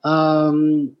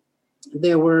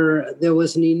 There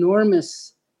was an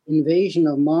enormous invasion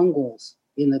of Mongols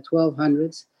in the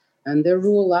 1200s, and their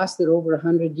rule lasted over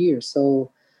 100 years.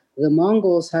 So the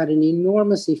Mongols had an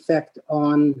enormous effect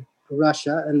on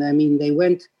Russia, and I mean, they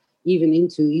went even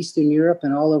into Eastern Europe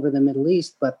and all over the Middle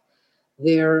East, but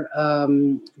their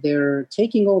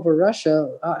taking over Russia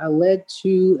led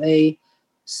to a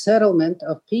settlement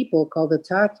of people called the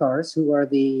Tatars, who are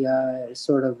the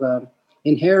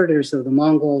inheritors of the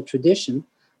Mongol tradition,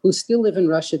 who still live in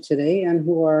Russia today and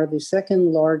who are the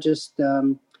second largest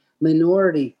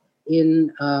minority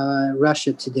in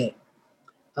Russia today.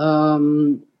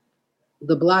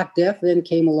 The Black Death then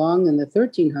came along in the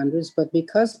 1300s, but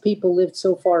because people lived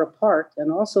so far apart,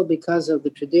 and also because of the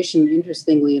tradition,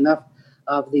 interestingly enough,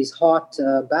 of these hot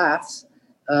baths,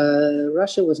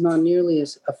 Russia was not nearly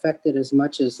as affected as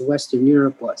much as Western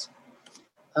Europe was.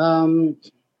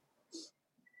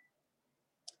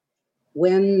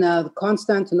 When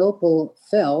Constantinople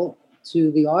fell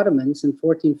to the Ottomans in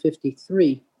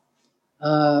 1453,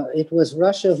 it was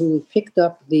Russia who picked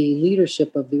up the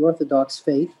leadership of the Orthodox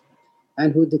faith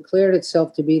and who declared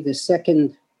itself to be the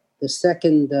second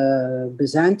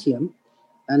Byzantium.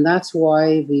 And that's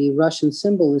why the Russian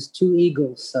symbol is two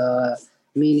eagles,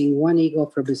 meaning one eagle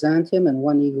for Byzantium and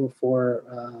one eagle for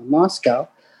Moscow,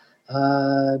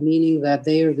 meaning that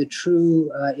they are the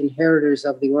true inheritors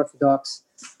of the Orthodox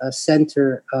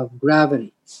center of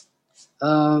gravity.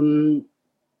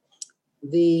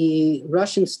 The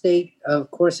Russian state,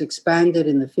 of course, expanded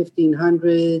in the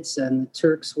 1500s, and the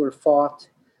Turks were fought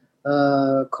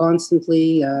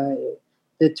constantly.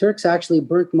 The Turks actually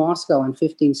burnt Moscow in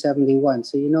 1571,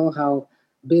 so you know how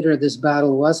bitter this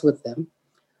battle was with them.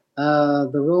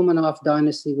 The Romanov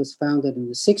dynasty was founded in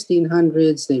the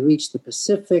 1600s. They reached the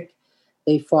Pacific.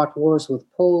 They fought wars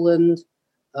with Poland.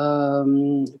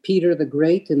 Peter the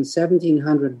Great in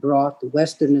 1700 brought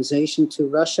westernization to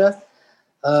Russia.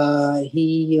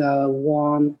 He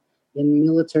won in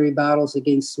military battles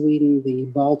against Sweden the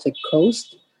Baltic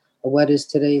coast, what is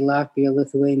today Latvia,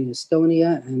 Lithuania,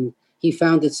 Estonia, and he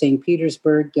founded St.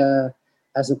 Petersburg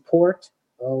as a port,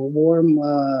 a warm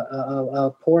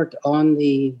port on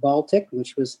the Baltic,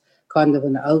 which was kind of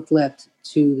an outlet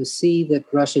to the sea that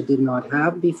Russia did not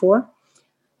have before.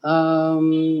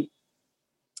 In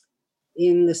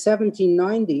the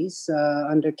 1790s,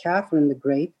 under Catherine the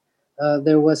Great,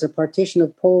 there was a partition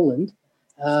of Poland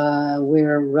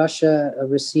where Russia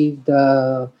received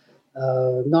not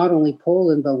only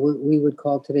Poland, but what we would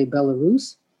call today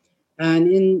Belarus.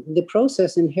 And in the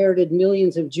process inherited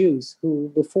millions of Jews who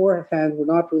beforehand were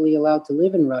not really allowed to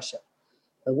live in Russia.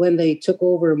 But when they took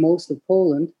over most of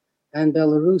Poland and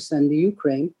Belarus and the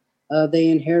Ukraine, they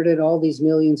inherited all these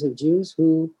millions of Jews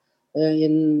who,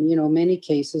 in many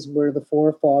cases, were the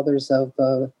forefathers of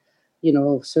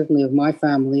certainly of my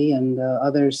family and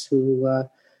others who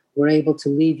were able to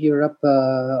leave Europe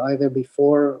either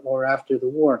before or after the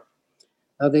war.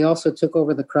 They also took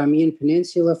over the Crimean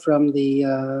Peninsula from the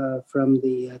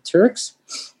Turks,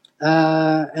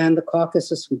 and the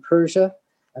Caucasus from Persia,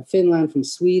 Finland from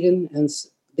Sweden, and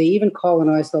they even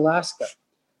colonized Alaska.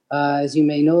 As you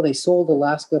may know, they sold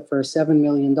Alaska for $7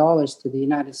 million to the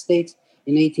United States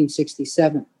in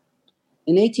 1867.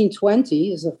 In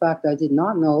 1820, is a fact I did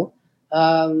not know,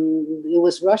 it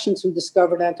was Russians who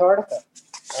discovered Antarctica,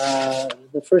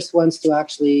 the first ones to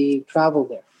actually travel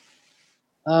there.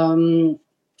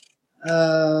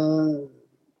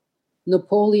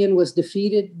 Napoleon was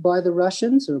defeated by the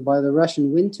Russians, or by the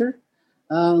Russian winter.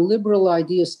 Liberal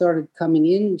ideas started coming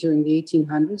in during the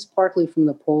 1800s, partly from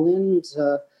Napoleon,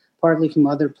 partly from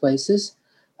other places.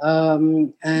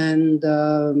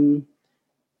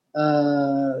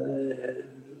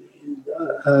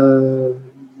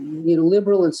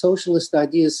 Liberal and socialist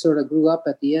ideas sort of grew up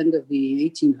at the end of the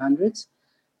 1800s.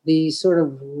 The sort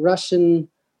of Russian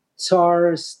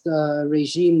Tsarist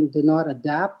regime did not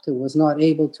adapt, or was not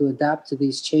able to adapt to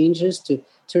these changes, to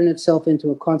turn itself into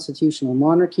a constitutional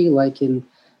monarchy like in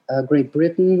Great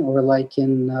Britain, or like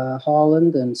in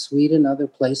Holland and Sweden, other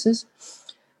places.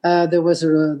 There was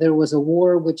a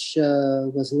war which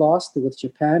was lost with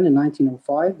Japan in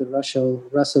 1905, the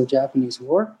Russo-Japanese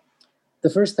War. The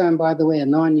first time, by the way, a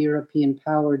non-European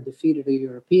power defeated a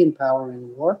European power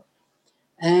in war.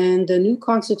 And a new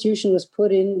constitution was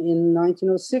put in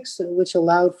 1906, which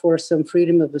allowed for some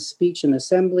freedom of speech and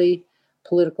assembly,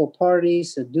 political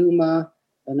parties, a Duma,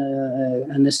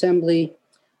 an assembly.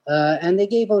 And they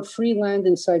gave out free land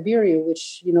in Siberia,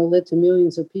 which led to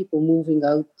millions of people moving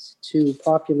out to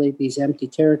populate these empty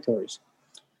territories.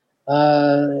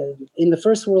 In the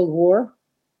First World War,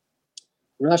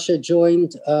 Russia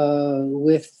joined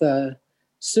with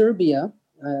Serbia,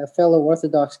 a fellow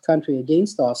Orthodox country,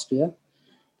 against Austria.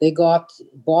 They got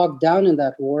bogged down in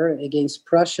that war against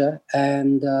Prussia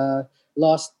and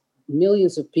lost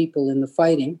millions of people in the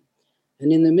fighting.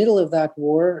 And in the middle of that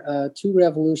war, two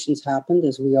revolutions happened,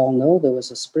 as we all know. There was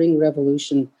a Spring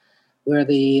Revolution where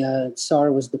the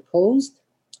Tsar was deposed,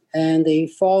 and a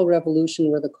Fall Revolution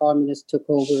where the communists took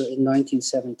over in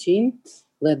 1917,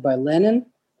 led by Lenin.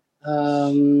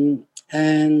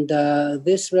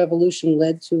 This revolution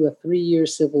led to a 3-year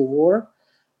civil war,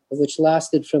 which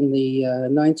lasted from the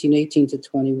 1918 to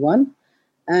 21.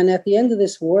 And at the end of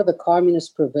this war, the communists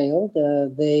prevailed.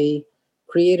 They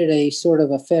created a sort of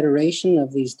a federation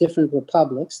of these different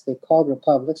republics. They're called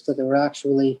republics, but they were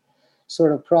actually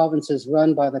sort of provinces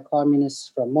run by the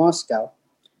communists from Moscow.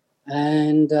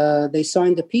 And they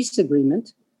signed a peace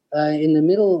agreement in the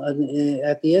middle,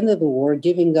 at the end of the war,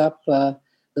 giving up the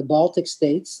Baltic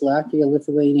states, Latvia,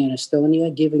 Lithuania, and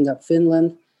Estonia, giving up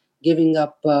Finland, giving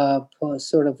up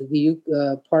sort of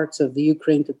the parts of the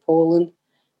Ukraine to Poland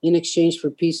in exchange for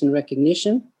peace and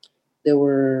recognition. There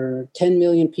were 10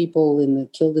 million people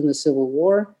killed in the Civil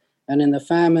War, and in the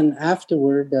famine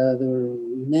afterward, there were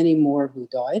many more who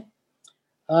died.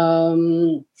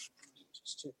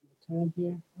 Just check the time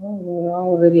here. Oh, we're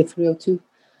already at 3:02.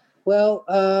 Well,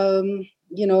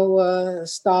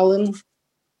 Stalin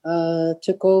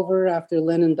took over after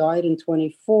Lenin died in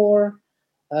 1924.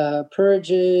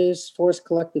 Purges, forced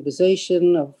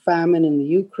collectivization of famine in the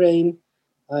Ukraine,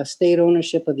 state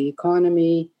ownership of the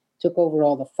economy, took over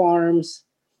all the farms,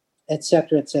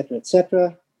 etc., etc.,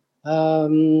 etc.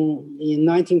 In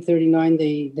 1939,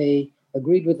 they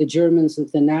agreed with the Germans and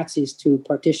the Nazis to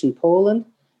partition Poland.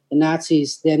 The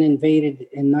Nazis then invaded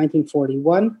in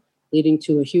 1941, leading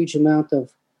to a huge amount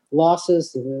of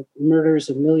losses, the murders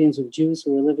of millions of Jews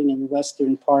who were living in the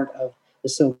western part of the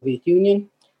Soviet Union.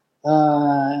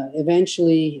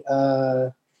 Eventually,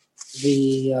 the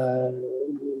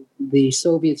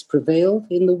Soviets prevailed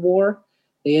in the war.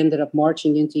 They ended up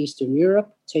marching into Eastern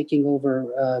Europe, taking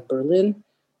over Berlin,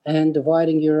 and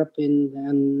dividing Europe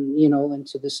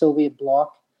into the Soviet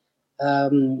bloc,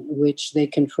 which they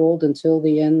controlled until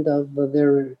the end of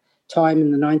their time in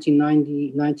the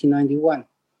 1991.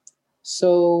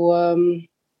 So,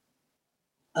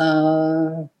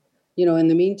 in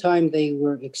the meantime, they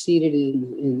were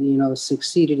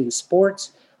succeeded in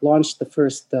sports, launched the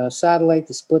first satellite,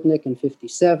 the Sputnik, in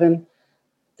 1957.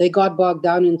 They got bogged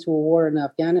down into a war in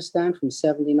Afghanistan from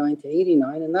 1979 to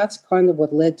 1989, and that's kind of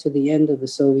what led to the end of the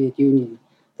Soviet Union,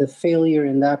 the failure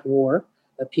in that war.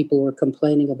 People were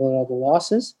complaining about all the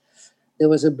losses. There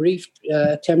was a brief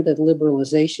attempt at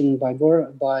liberalization by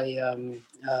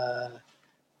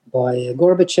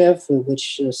Gorbachev,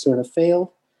 which sort of failed.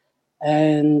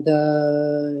 And,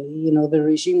 the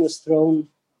regime was thrown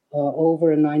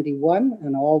over in 1991,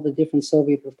 and all the different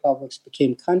Soviet republics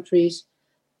became countries.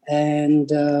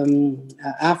 And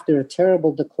after a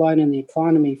terrible decline in the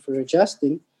economy for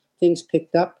adjusting, things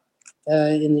picked up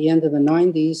in the end of the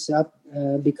 90s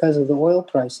because of the oil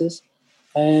prices.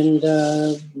 And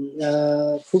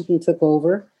Putin took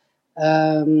over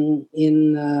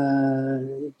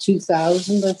in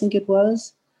 2000, I think it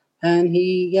was. And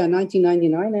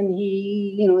 1999, and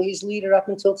he's leader up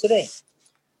until today.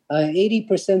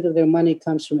 80% of their money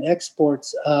comes from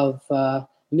exports of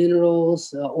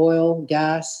minerals, oil,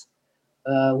 gas,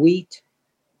 wheat,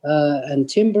 and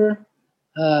timber.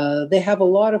 They have a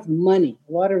lot of money,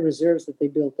 a lot of reserves that they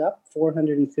built up,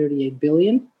 438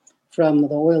 billion from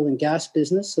the oil and gas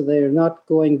business. So they're not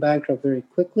going bankrupt very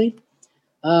quickly.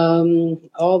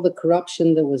 All the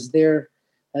corruption that was there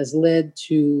has led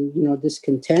to,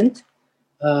 discontent.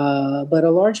 But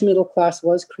a large middle class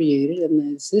was created,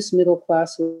 and it's this middle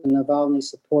class with Navalny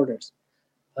supporters.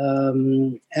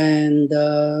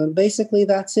 Basically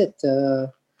that's it.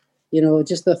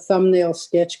 Just a thumbnail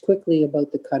sketch quickly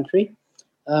about the country.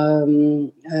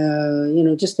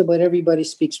 Just about everybody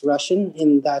speaks Russian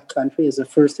in that country as a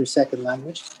first or second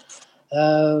language.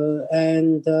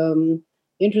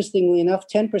 Interestingly enough,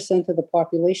 10% of the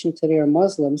population today are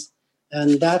Muslims,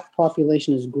 and that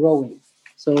population is growing.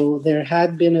 So there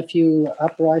had been a few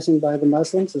uprising by the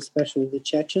Muslims, especially the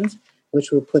Chechens,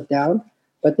 which were put down.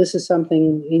 But this is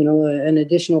something, an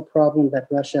additional problem that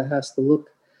Russia has to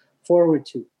look forward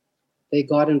to. They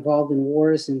got involved in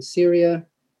wars in Syria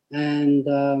and,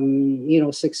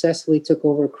 successfully took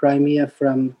over Crimea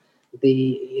from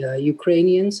the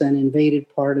Ukrainians and invaded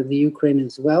part of the Ukraine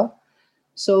as well.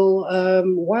 So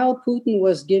while Putin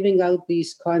was giving out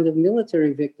these kind of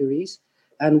military victories,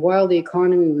 and while the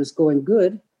economy was going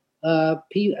good,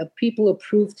 people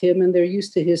approved him, and they're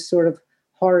used to his sort of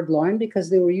hard line because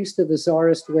they were used to the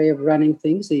czarist way of running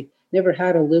things. They never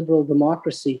had a liberal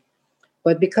democracy.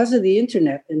 But because of the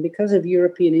internet and because of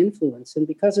European influence and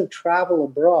because of travel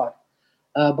abroad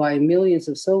by millions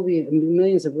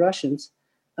of Russians,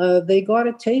 they got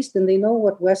a taste and they know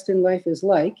what Western life is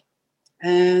like.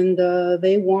 And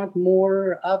they want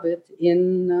more of it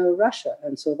in Russia.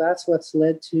 And so that's what's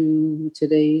led to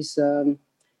today's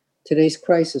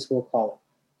crisis, we'll call it.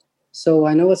 So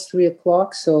I know it's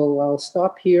 3:00, so I'll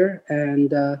stop here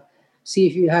and see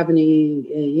if you have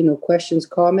any, questions,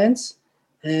 comments.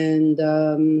 And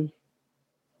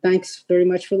thanks very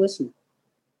much for listening.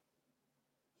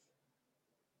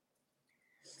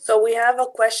 So we have a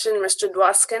question, Mr.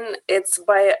 Dwoskin. It's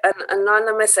by an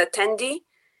anonymous attendee.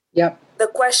 Yep. The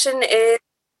question is,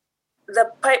 the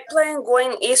pipeline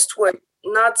going eastward,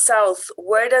 not south,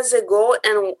 where does it go?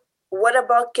 And what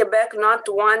about Quebec not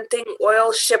wanting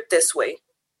oil shipped this way?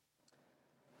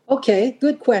 Okay,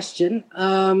 good question.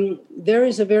 There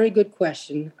is a very good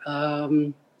question.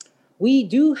 We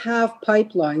do have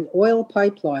oil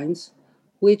pipelines,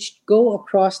 which go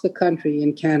across the country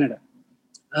in Canada.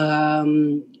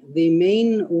 The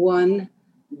main one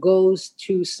goes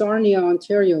to Sarnia,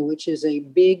 Ontario, which is a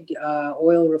big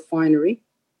oil refinery.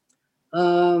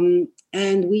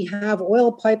 And we have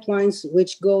oil pipelines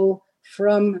which go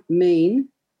from Maine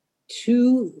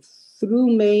through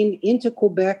Maine into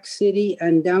Quebec City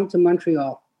and down to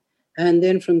Montreal. And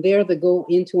then from there, they go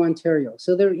into Ontario.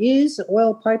 So there is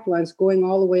oil pipelines going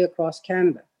all the way across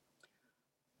Canada.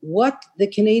 What the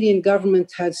Canadian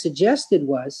government had suggested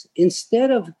was,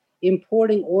 instead of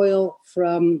importing oil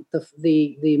from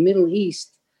the Middle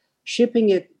East, shipping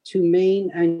it to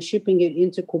Maine and shipping it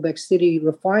into Quebec City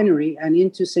refinery and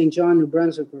into St. John, New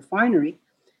Brunswick refinery,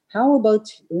 how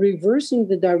about reversing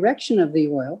the direction of the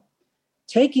oil,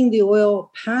 taking the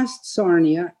oil past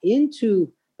Sarnia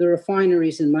into the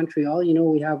refineries in Montreal?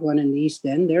 We have one in the East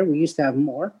End there. We used to have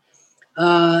more.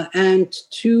 And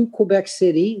to Quebec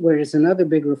City, where is another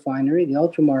big refinery, the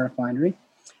Ultramar refinery,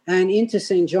 and into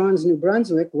St. John's, New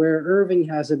Brunswick, where Irving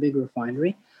has a big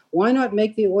refinery. Why not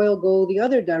make the oil go the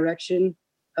other direction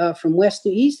from west to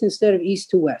east instead of east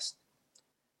to west?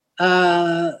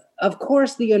 Of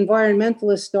course, the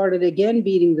environmentalists started again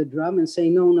beating the drum and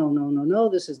saying, no,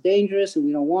 this is dangerous and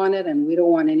we don't want it and we don't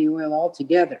want any oil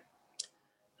altogether.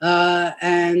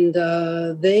 And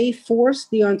they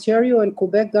forced the Ontario and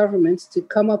Quebec governments to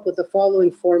come up with the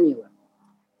following formula.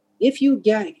 If you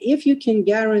can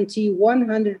guarantee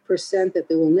 100% that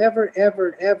there will never,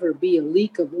 ever, ever be a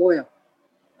leak of oil,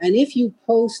 and if you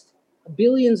post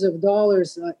billions of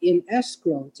dollars in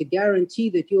escrow to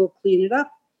guarantee that you'll clean it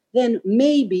up, then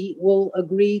maybe we'll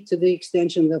agree to the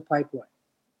extension of the pipeline.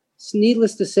 It's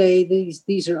needless to say,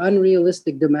 these are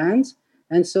unrealistic demands.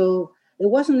 And so it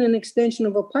wasn't an extension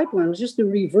of a pipeline. It was just a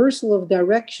reversal of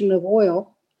direction of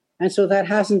oil. And so that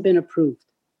hasn't been approved.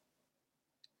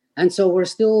 And so we're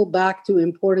still back to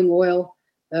importing oil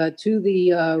to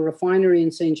the refinery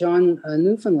in St. John,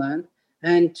 Newfoundland,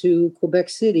 and to Quebec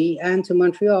City and to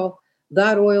Montreal.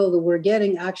 That oil that we're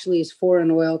getting actually is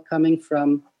foreign oil coming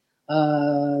from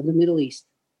the Middle East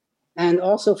and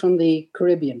also from the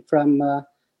Caribbean, from,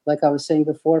 like I was saying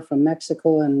before, from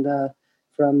Mexico and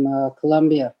from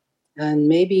Colombia, and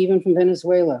maybe even from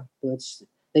Venezuela, which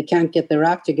they can't get their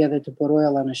act together to put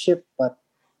oil on a ship, but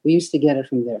we used to get it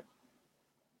from there.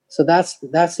 So that's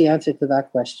the answer to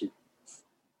that question.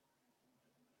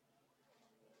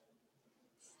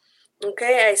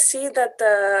 Okay, I see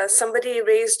that somebody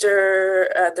raised their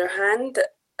hand.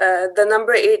 The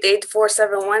number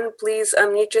 88471, please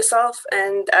unmute yourself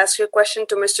and ask your question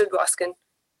to Mr. Dwoskin.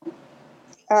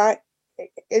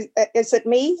 Is it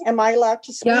me? Am I allowed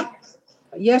to speak? Yeah.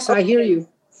 Yes, okay. I hear you.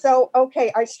 So,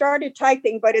 okay, I started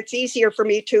typing, but it's easier for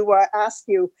me to ask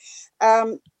you.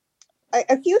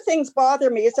 A few things bother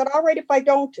me. Is it all right if I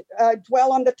don't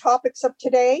dwell on the topics of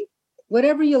today?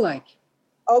 Whatever you like.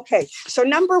 Okay, so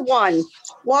number one,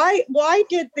 why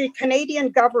did the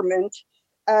Canadian government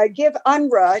give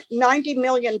UNRWA $90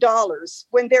 million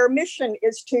when their mission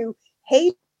is to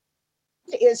hate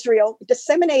Israel,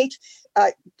 disseminate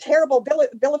terrible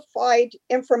vilified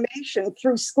information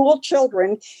through school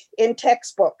children in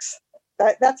textbooks.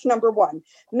 That's number one.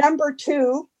 Number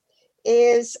two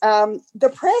is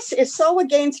the press is so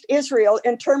against Israel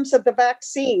in terms of the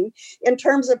vaccine, in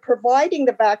terms of providing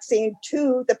the vaccine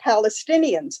to the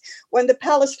Palestinians, when the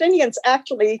Palestinians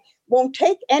actually won't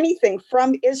take anything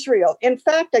from Israel. In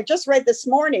fact, I just read this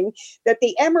morning that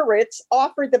the Emirates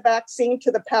offered the vaccine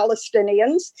to the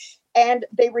Palestinians, and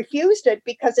they refused it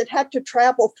because it had to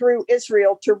travel through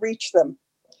Israel to reach them.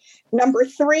 Number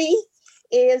three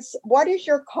is, what is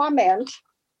your comment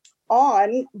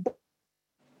on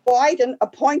Biden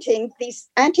appointing these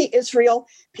anti-Israel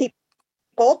people?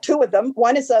 Two of them.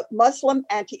 One is a Muslim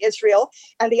anti-Israel,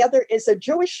 and the other is a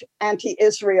Jewish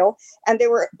anti-Israel, and they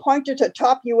were appointed to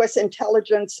top U.S.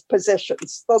 intelligence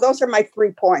positions. So those are my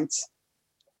 3 points.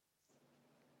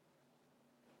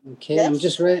 Okay, Yes?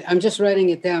 I'm just writing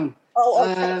it down. Oh,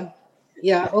 okay.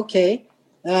 Yeah, okay.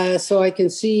 So I can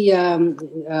see,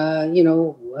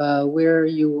 where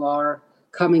you are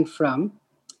coming from.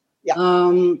 Yeah.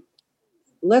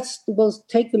 We'll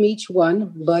take them each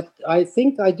one, but I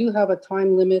think I do have a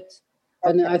time limit.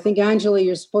 And Okay. I think, Angela,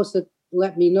 you're supposed to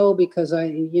let me know because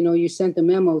you sent a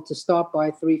memo to stop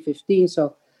by 3:15.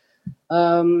 So,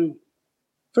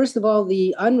 first of all,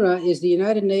 the UNRWA is the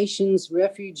United Nations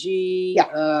Refugee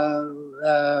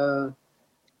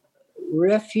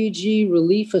Refugee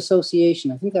Relief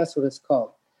Association. I think that's what it's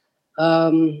called.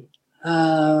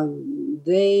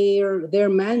 Their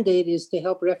mandate is to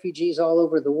help refugees all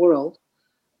over the world.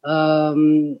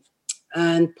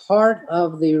 And part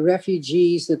of the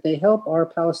refugees that they help are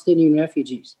Palestinian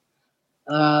refugees.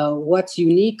 What's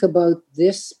unique about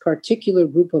this particular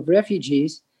group of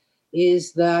refugees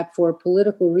is that for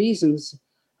political reasons,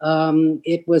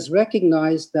 it was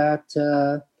recognized that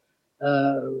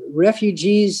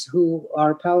refugees who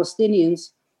are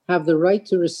Palestinians have the right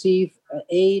to receive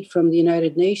aid from the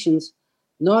United Nations,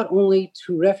 not only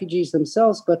to refugees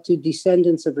themselves, but to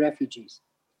descendants of refugees.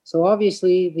 So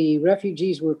obviously, the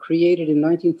refugees were created in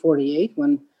 1948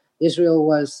 when Israel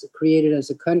was created as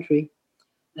a country,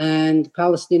 and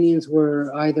Palestinians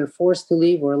were either forced to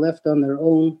leave or left on their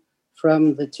own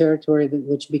from the territory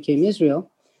which became Israel.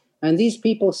 And these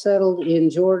people settled in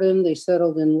Jordan, they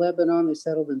settled in Lebanon, they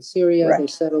settled in Syria, Right. They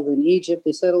settled in Egypt,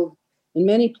 they settled in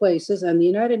many places, and the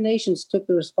United Nations took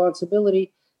the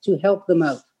responsibility to help them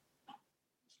out.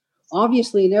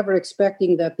 Obviously, never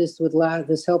expecting that this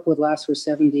help would last for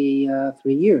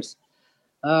 73 years.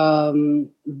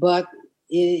 But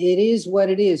it is what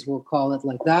it is, we'll call it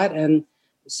like that. And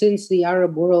since the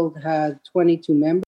Arab world had 22 members,